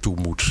ons daartoe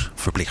moet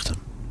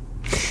verplichten.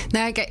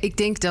 Nou, kijk, ik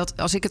denk dat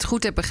als ik het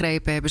goed heb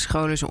begrepen, hebben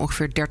scholen zo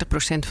ongeveer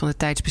 30% van de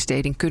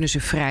tijdsbesteding kunnen ze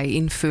vrij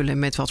invullen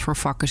met wat voor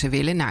vakken ze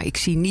willen. Nou, ik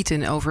zie niet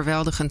een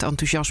overweldigend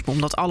enthousiasme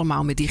om dat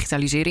allemaal met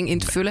digitalisering in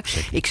te vullen.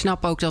 Ik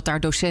snap ook dat daar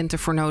docenten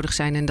voor nodig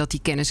zijn en dat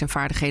die kennis en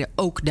vaardigheden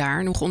ook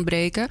daar nog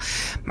ontbreken.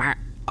 Maar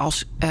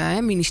als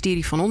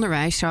ministerie van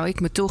Onderwijs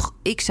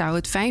zou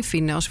het fijn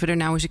vinden als we er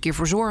nou eens een keer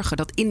voor zorgen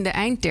dat in de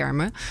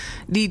eindtermen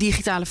die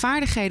digitale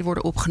vaardigheden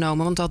worden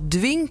opgenomen. Want dat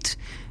dwingt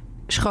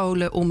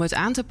scholen om het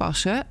aan te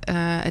passen.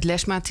 Het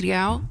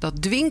lesmateriaal,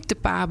 dat dwingt de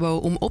PABO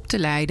om op te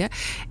leiden.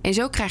 En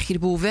zo krijg je de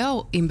boel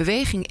wel in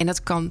beweging. En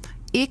dat kan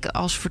ik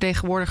als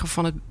vertegenwoordiger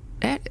van het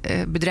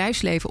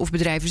bedrijfsleven of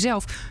bedrijven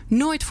zelf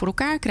nooit voor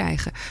elkaar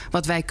krijgen.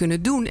 Wat wij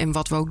kunnen doen en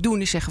wat we ook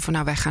doen is zeggen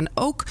van wij gaan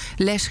ook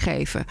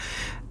lesgeven.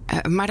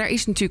 Maar daar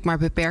is natuurlijk maar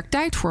beperkt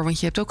tijd voor. Want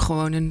je hebt ook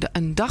gewoon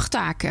een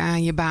dagtaak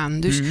aan je baan.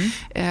 Dus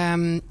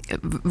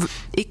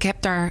ik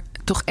heb daar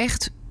toch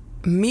echt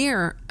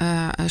meer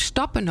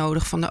stappen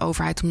nodig van de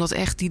overheid om dat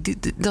echt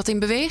dat in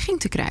beweging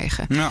te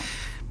krijgen. Ja.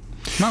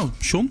 Nou,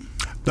 John?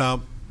 Nou,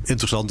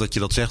 interessant dat je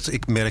dat zegt.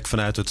 Ik merk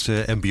vanuit het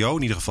mbo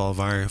in ieder geval,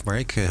 waar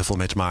ik heel veel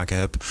mee te maken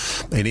heb,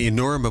 een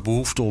enorme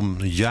behoefte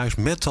om juist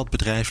met dat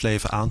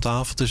bedrijfsleven aan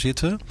tafel te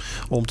zitten.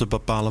 Om te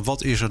bepalen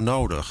wat is er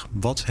nodig.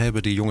 Wat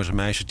hebben die jongens en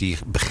meisjes die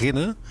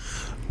beginnen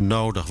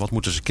nodig? Wat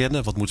moeten ze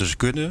kennen? Wat moeten ze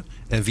kunnen?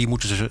 En wie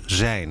moeten ze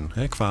zijn?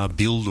 Qua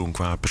beelding,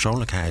 qua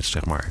persoonlijkheid,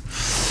 zeg maar.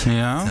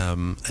 Ja.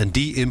 En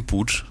die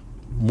input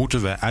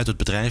moeten we uit het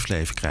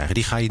bedrijfsleven krijgen.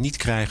 Die ga je niet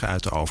krijgen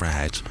uit de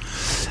overheid.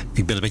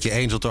 Ik ben het met je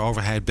eens dat de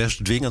overheid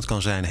best dwingend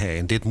kan zijn.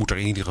 En dit moet er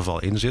in ieder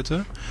geval in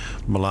zitten.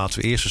 Maar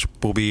laten we eerst eens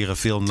proberen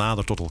veel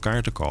nader tot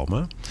elkaar te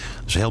komen.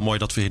 Het is heel mooi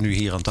dat we nu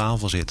hier aan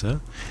tafel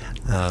zitten.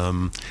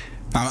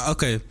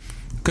 Oké.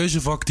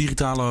 Keuzevak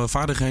digitale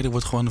vaardigheden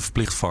wordt gewoon een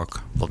verplicht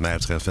vak. Wat mij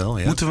betreft wel,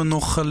 ja. Moeten we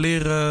nog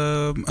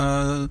leren,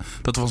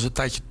 dat was een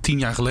tijdje 10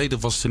 jaar geleden,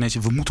 was het ineens,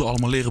 we moeten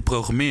allemaal leren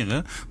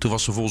programmeren. Toen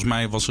was er volgens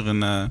mij,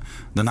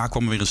 daarna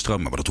kwam er weer een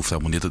stroom. Maar dat hoeft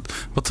helemaal niet.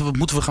 Wat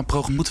moeten we gaan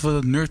programmeren? Moeten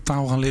we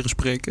nerdtaal gaan leren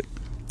spreken?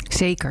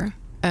 Zeker.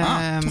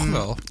 Toch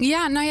wel?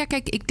 Ja, nou ja,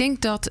 kijk, ik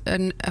denk dat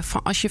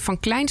als je van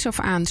kleins af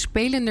aan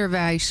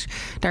spelenderwijs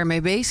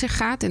daarmee bezig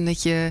gaat en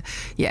dat je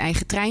je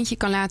eigen treintje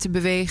kan laten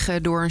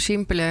bewegen door een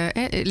simpele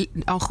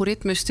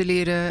algoritmes te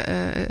leren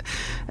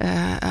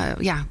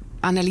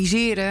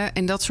analyseren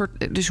en dat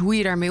soort, dus hoe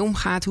je daarmee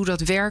omgaat, hoe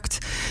dat werkt.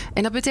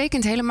 En dat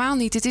betekent helemaal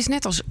niet, het is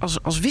net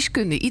als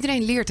wiskunde.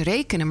 Iedereen leert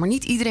rekenen, maar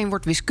niet iedereen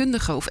wordt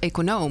wiskundige of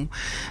econoom.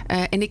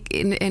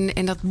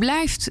 En dat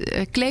blijft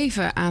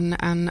kleven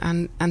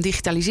aan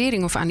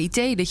digitalisering of aan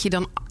IT, dat je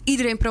dan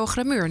iedereen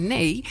programmeur.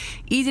 Nee,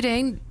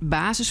 iedereen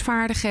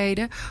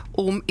basisvaardigheden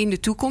om in de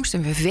toekomst...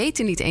 en we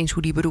weten niet eens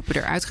hoe die beroepen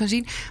eruit gaan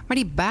zien... maar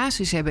die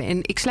basis hebben. En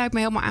ik sluit me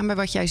helemaal aan bij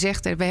wat jij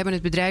zegt. We hebben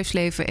het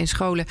bedrijfsleven en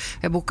scholen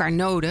hebben elkaar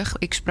nodig.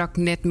 Ik sprak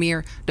net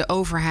meer de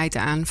overheid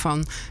aan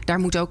van... daar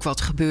moet ook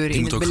wat gebeuren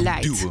in het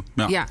beleid. Duwen.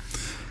 Ja.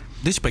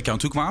 Dit spreekt jou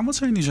natuurlijk wel aan wat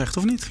zij nu zegt,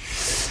 of niet?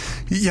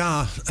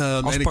 Ja,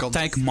 als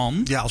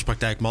praktijkman. Ja, als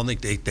praktijkman.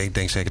 Ik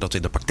denk zeker dat we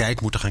in de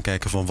praktijk moeten gaan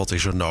kijken van wat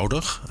is er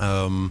nodig.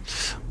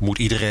 Moet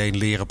iedereen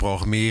leren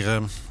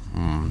programmeren?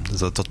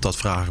 Dat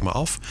vraag ik me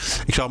af.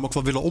 Ik zou hem ook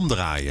wel willen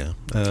omdraaien.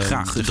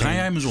 Graag, draai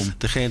jij hem eens om.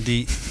 Degene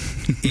die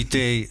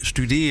IT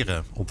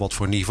studeren, op wat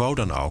voor niveau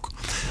dan ook...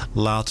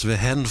 laten we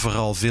hen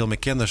vooral veel meer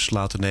kennis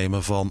laten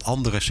nemen van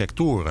andere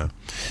sectoren.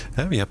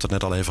 Je hebt het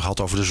net al even gehad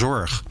over de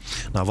zorg.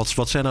 Nou,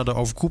 wat zijn nou de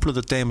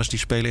overkoepelende thema's die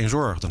spelen in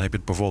zorg? Dan heb je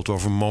het bijvoorbeeld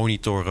over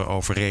monitoren,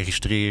 over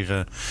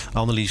registreren,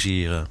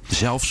 analyseren.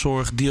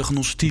 Zelfzorg,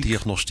 diagnostiek.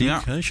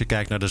 Ja. Als je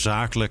kijkt naar de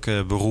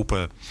zakelijke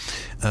beroepen,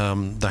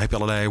 daar heb je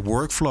allerlei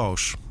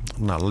workflows.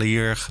 Nou,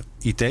 leer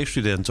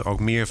IT-studenten ook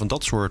meer van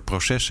dat soort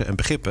processen en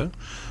begrippen,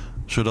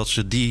 zodat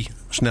ze die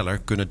sneller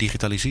kunnen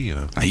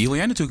digitaliseren. Nou, hier word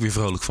jij natuurlijk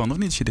weer vrolijk van, of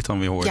niet, als je dit dan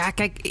weer hoort? Ja,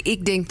 kijk,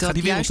 ik denk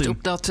dat juist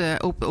op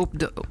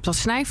dat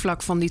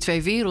snijvlak van die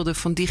twee werelden...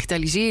 van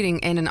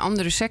digitalisering en een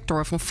andere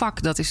sector van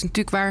vak... dat is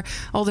natuurlijk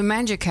waar all the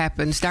magic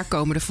happens. Daar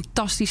komen de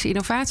fantastische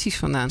innovaties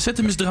vandaan. Zet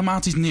hem eens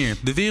dramatisch neer.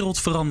 De wereld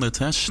verandert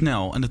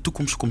snel en de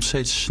toekomst komt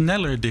steeds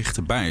sneller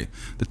dichterbij.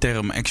 De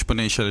term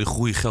exponentiële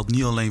groei geldt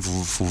niet alleen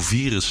voor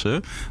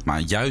virussen... maar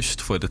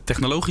juist voor de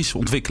technologische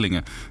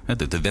ontwikkelingen.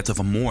 De wetten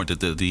van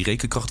Moore, die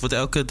rekenkracht wordt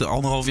elke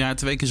 1,5 jaar...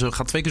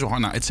 gaat 2 keer zo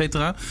hard, et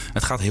cetera.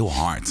 Het gaat heel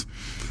hard.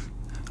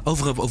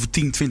 Over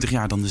 10, 20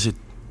 jaar dan zit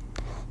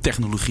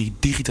technologie,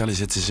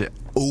 digitalisatie ze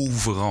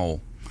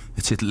overal.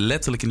 Het zit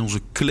letterlijk in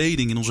onze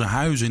kleding, in onze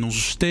huizen, in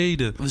onze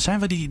steden. Zijn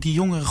we die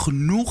jongeren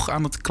genoeg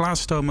aan het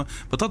klaarstomen?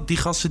 Want die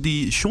gasten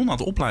die John aan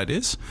het opleiden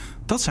is...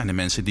 dat zijn de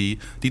mensen die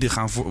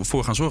er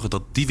voor gaan zorgen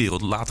dat die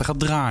wereld later gaat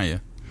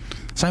draaien.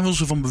 Zijn we ons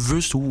ervan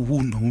bewust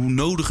hoe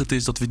nodig het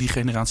is dat we die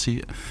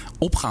generatie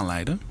op gaan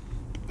leiden?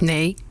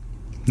 Nee.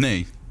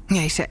 Nee,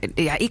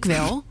 ja, ik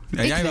wel.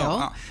 Ja, jij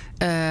wel. Ah.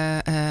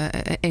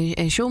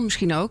 En John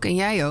misschien ook. En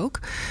jij ook.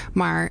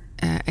 Maar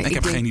ik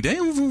heb geen idee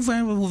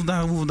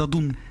hoe we dat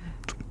doen.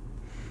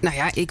 Nou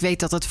ja, ik weet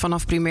dat het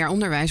vanaf primair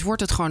onderwijs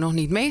wordt het gewoon nog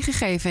niet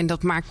meegegeven. En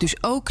dat maakt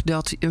dus ook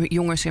dat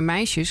jongens en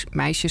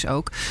meisjes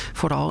ook,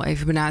 vooral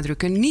even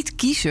benadrukken, niet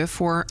kiezen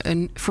voor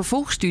een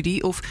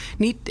vervolgstudie of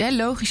niet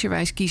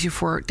logischerwijs kiezen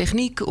voor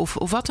techniek of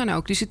wat dan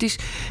ook. Dus het is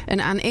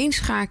een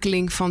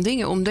aaneenschakeling van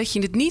dingen, omdat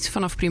je het niet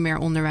vanaf primair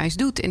onderwijs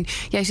doet. En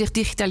jij zegt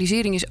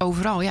digitalisering is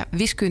overal. Ja,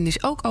 wiskunde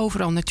is ook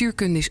overal,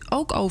 natuurkunde is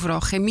ook overal,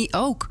 chemie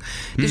ook.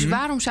 Dus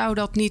waarom zou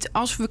dat niet,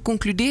 als we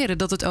concluderen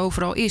dat het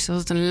overal is, dat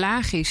het een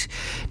laag is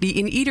die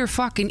in ieder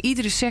vak, in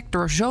iedere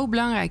sector zo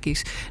belangrijk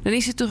is, dan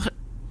is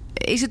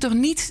het toch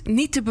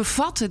niet te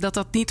bevatten dat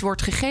dat niet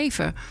wordt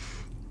gegeven.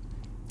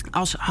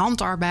 Als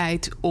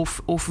handarbeid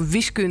of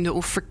wiskunde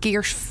of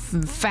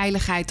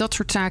verkeersveiligheid, dat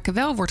soort zaken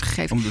wel wordt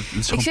gegeven.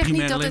 Ik zeg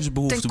niet dat het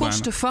ten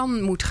koste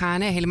van moet gaan.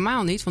 Nee,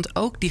 helemaal niet. Want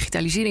ook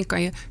digitalisering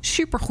kan je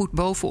supergoed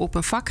bovenop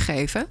een vak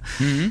geven.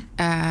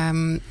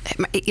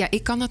 Maar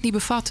ik kan dat niet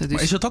bevatten. Dus.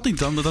 Maar is dat niet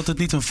dan? Dat het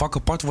niet een vak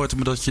apart wordt,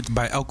 maar dat je het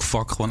bij elk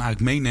vak gewoon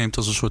eigenlijk meeneemt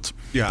als een soort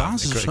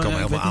basis? Ik kan me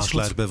helemaal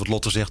aansluiten bij wat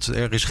Lotte zegt.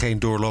 Er is geen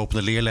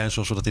doorlopende leerlijn,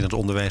 zoals we dat in het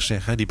onderwijs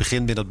zeggen. Die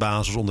begint binnen het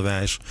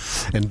basisonderwijs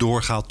en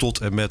doorgaat tot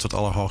en met het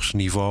allerhoogste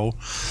niveau.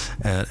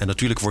 En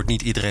natuurlijk wordt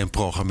niet iedereen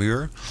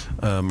programmeur.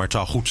 Maar het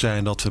zou goed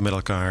zijn dat we met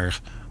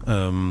elkaar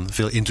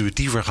veel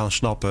intuïtiever gaan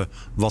snappen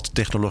wat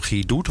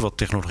technologie doet, wat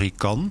technologie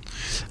kan.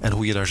 En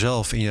hoe je daar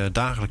zelf in je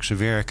dagelijkse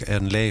werk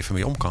en leven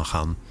mee om kan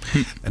gaan.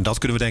 En dat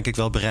kunnen we denk ik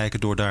wel bereiken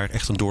door daar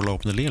echt een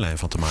doorlopende leerlijn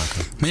van te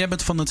maken. Maar jij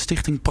bent van het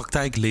Stichting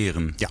Praktijk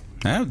Leren. Ja.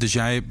 Dus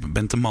jij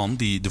bent de man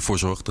die ervoor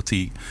zorgt dat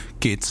die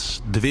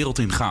kids de wereld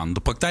ingaan, de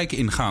praktijk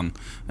ingaan.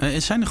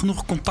 Zijn er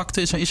genoeg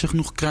contacten? Is er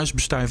genoeg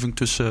kruisbestuiving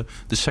tussen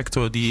de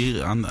sector die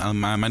hier aan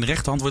mijn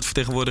rechterhand wordt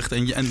vertegenwoordigd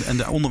en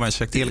de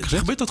onderwijssector? Eerlijk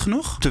gezegd, gebeurt dat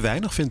genoeg? Te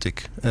weinig, vind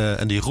ik.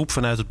 En die roep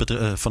vanuit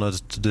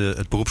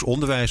het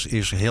beroepsonderwijs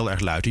is heel erg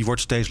luid. Die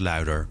wordt steeds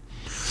luider.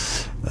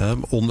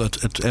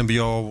 Het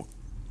mbo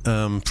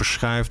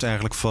verschuift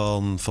eigenlijk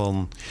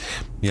van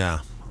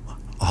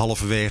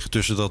halverwege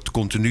tussen dat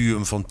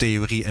continuum van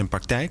theorie en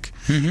praktijk.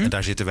 En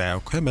daar zitten wij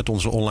ook. Met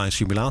onze online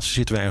simulatie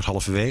zitten wij ergens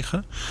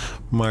halverwege.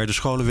 Maar de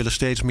scholen willen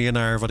steeds meer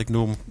naar wat ik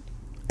noem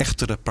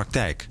echtere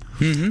praktijk.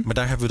 Maar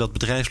daar hebben we dat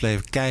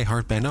bedrijfsleven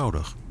keihard bij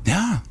nodig.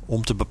 Ja.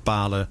 Om te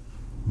bepalen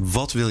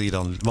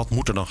wat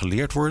moet er dan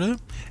geleerd worden.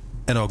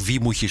 En ook wie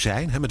moet je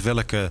zijn. Met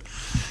welke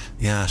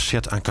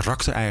set aan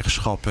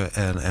karaktereigenschappen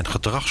en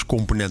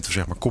gedragscomponenten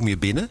zeg maar, kom je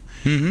binnen.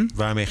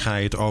 Waarmee ga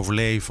je het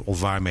overleven of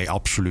waarmee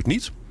absoluut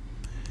niet.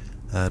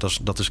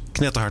 Dat is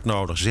knetterhard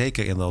nodig,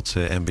 zeker in dat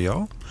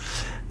mbo.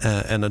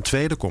 En een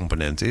tweede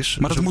component is...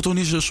 Maar dat moet toch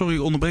niet zo, sorry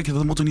onderbreken,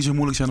 dat moet toch niet zo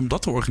moeilijk zijn om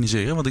dat te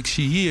organiseren? Want ik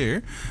zie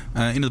hier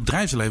in het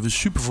bedrijfsleven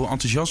super veel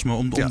enthousiasme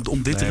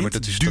om dit erin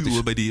te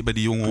duwen bij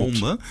die jonge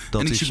honden.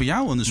 En ik zie bij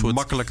jou een soort...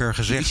 makkelijker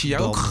gezegd. Ik zie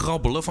jou ook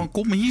grabbelen van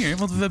kom hier,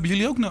 want we hebben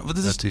jullie ook nog.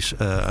 Het is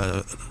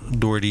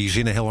door die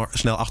zinnen heel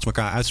snel achter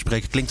elkaar uit te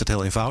spreken klinkt het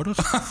heel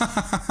eenvoudig.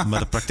 Maar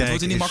de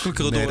praktijk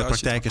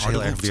is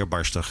heel erg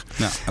weerbarstig.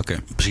 Ja, okay.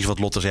 Precies wat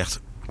Lotte zegt.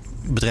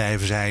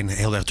 Bedrijven zijn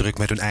heel erg druk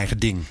met hun eigen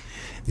ding.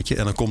 Weet je?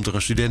 En dan komt er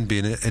een student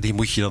binnen en die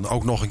moet je dan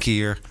ook nog een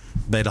keer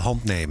bij de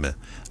hand nemen.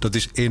 Dat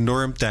is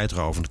enorm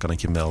tijdrovend, kan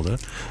ik je melden.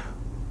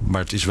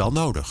 Maar het is wel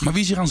nodig. Maar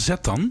wie is hier aan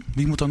zet dan?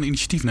 Wie moet dan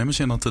initiatief nemen?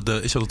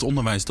 Is dat het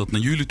onderwijs dat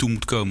naar jullie toe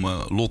moet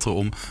komen, Lotte,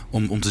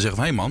 om te zeggen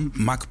van hé man,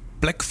 maak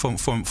plek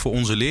voor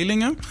onze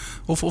leerlingen?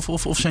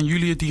 Of zijn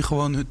jullie het die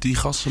gewoon die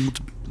gasten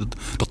moeten,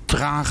 dat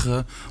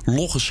trage,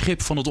 logge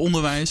schip van het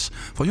onderwijs?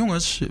 Van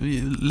jongens,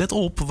 let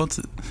op, want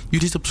jullie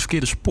zitten op het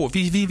verkeerde spoor.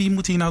 Wie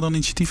moet hier nou dan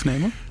initiatief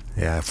nemen?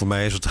 Ja, voor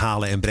mij is het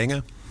halen en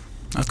brengen.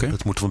 Okay.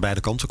 Het moet van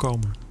beide kanten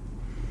komen.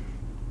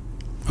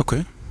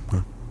 Oké.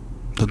 Ja.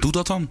 Dat doe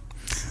dat dan.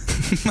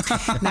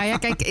 Nou ja,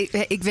 kijk,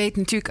 ik weet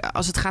natuurlijk,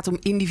 als het gaat om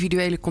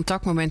individuele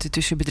contactmomenten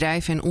tussen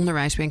bedrijven en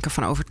onderwijs, ben ik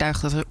ervan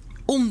overtuigd dat er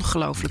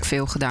ongelooflijk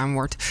veel gedaan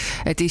wordt.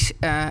 Het is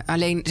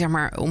alleen, zeg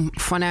maar, om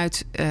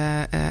vanuit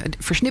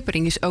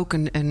versnippering is ook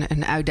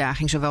een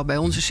uitdaging, zowel bij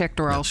onze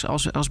sector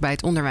als bij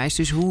het onderwijs.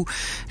 Dus hoe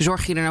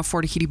zorg je er nou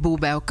voor dat je die boel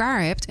bij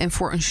elkaar hebt en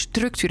voor een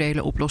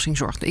structurele oplossing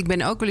zorgt? Ik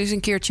ben ook wel eens een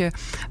keertje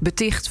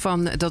beticht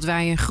van dat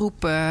wij een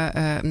groep,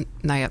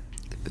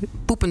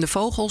 poepende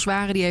vogels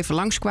waren die even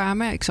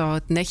langskwamen. Ik zal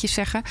het netjes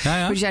zeggen. Ja.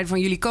 Maar die zeiden van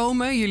jullie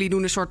komen, jullie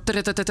doen een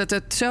soort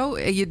zo.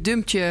 En je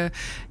dumpt je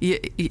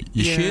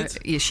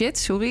shit,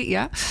 sorry.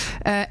 Ja.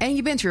 En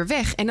je bent weer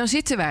weg. En dan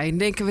zitten wij en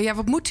denken we, ja,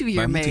 wat moeten we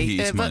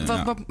hiermee?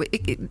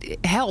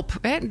 Help.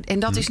 Hè? En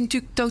dat is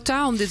natuurlijk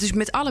totaal, dit is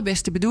met alle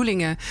beste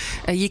bedoelingen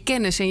je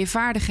kennis en je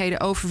vaardigheden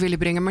over willen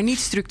brengen, maar niet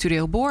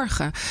structureel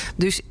borgen.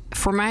 Dus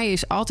voor mij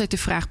is altijd de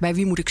vraag, bij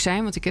wie moet ik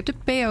zijn? Want ik heb de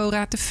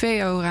PO-raad, de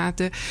VO-raad,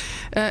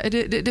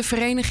 de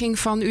vereniging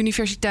van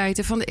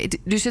universiteiten.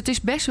 Dus het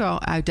is best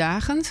wel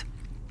uitdagend.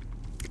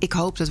 Ik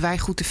hoop dat wij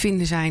goed te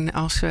vinden zijn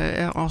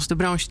als de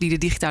branche die de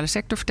digitale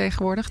sector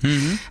vertegenwoordigt.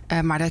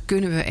 Mm-hmm. Maar dat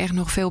kunnen we echt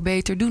nog veel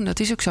beter doen. Dat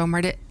is ook zo.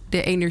 Maar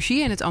de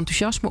energie en het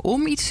enthousiasme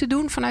om iets te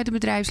doen vanuit het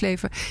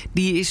bedrijfsleven,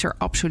 die is er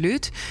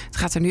absoluut. Het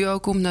gaat er nu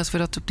ook om dat we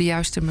dat op de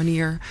juiste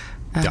manier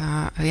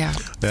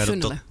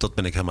dat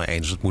ben ik helemaal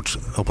eens. Het moet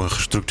op een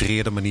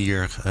gestructureerde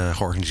manier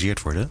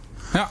georganiseerd worden.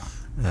 Ja.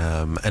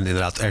 En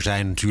inderdaad, er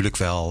zijn natuurlijk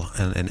wel,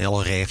 en in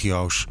alle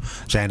regio's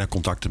zijn er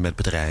contacten met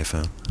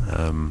bedrijven.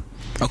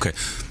 Oké,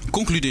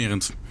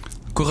 concluderend.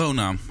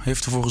 Corona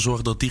heeft ervoor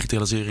gezorgd dat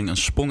digitalisering een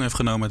sprong heeft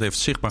genomen. Het heeft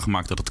zichtbaar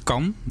gemaakt dat het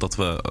kan.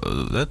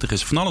 Er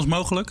is van alles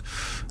mogelijk.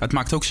 Het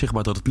maakt ook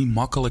zichtbaar dat het niet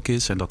makkelijk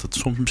is. En dat het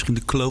soms misschien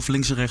de kloof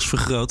links en rechts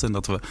vergroot. En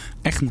dat we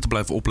echt moeten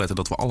blijven opletten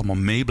dat we allemaal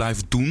mee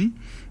blijven doen.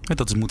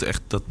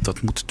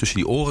 Dat moet tussen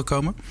die oren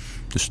komen.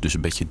 Dus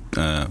een beetje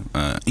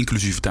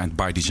inclusiviteit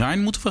by design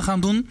moeten we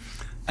gaan doen.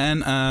 En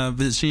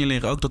we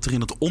signaleren ook dat er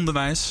in het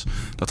onderwijs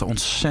dat er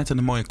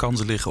ontzettende mooie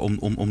kansen liggen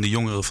om die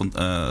jongeren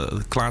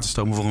klaar te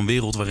stomen voor een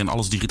wereld waarin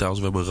alles digitaal is.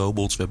 We hebben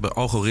robots, we hebben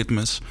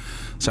algoritmes.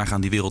 Zij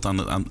gaan die wereld aan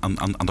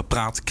de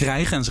praat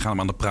krijgen en ze gaan hem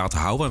aan de praat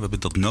houden. We hebben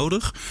dat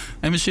nodig.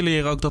 En we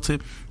signaleren ook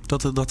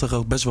dat er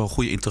ook best wel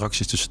goede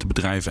interactie is tussen de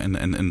bedrijven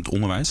en het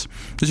onderwijs.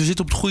 Dus we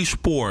zitten op het goede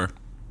spoor.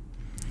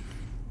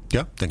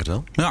 Ja, denk het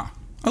wel. Ja,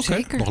 oké.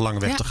 Zeker. Nog lange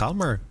weg te gaan,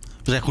 maar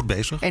we zijn goed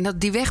bezig. En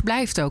dat die weg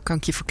blijft ook, kan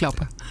ik je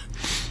verklappen.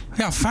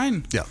 Ja,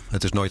 fijn. Ja,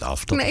 het is nooit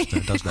af. Dat is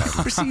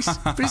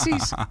duidelijk.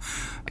 Precies.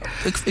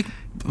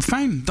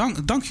 Fijn,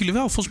 dank jullie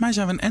wel. Volgens mij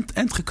zijn we een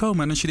eind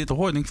gekomen. En als je dit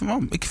hoort, denk ik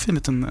van, ik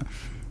vind het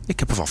ik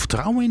heb er wel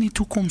vertrouwen in die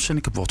toekomst. En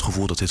ik heb wel het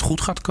gevoel dat dit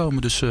goed gaat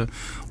komen. Dus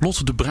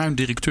Lotte de Bruin,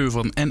 directeur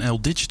van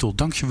NL Digital.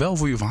 Dank je wel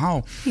voor je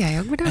verhaal. Jij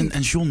ook bedankt.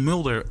 En John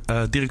Mulder,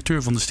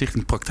 directeur van de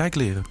Stichting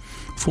Praktijkleren.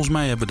 Volgens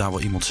mij hebben we daar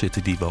wel iemand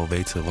zitten die wel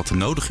weet wat er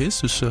nodig is.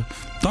 Dus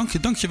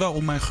dank je wel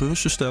om mij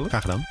gerust te stellen.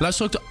 Graag gedaan.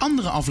 Luister ook de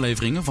andere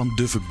afleveringen van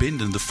De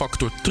Verbindende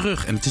Factor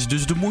terug. En het is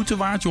dus de moeite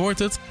waard, je hoort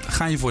het.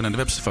 Ga je voor naar de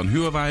website van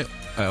Huawei.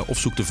 Of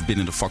zoek De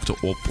Verbindende Factor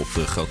op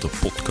de grote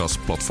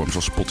podcastplatforms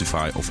zoals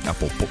Spotify of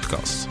Apple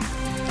Podcasts.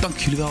 Dank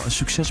jullie wel en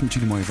succes met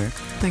jullie mooie werk.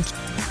 Dank je.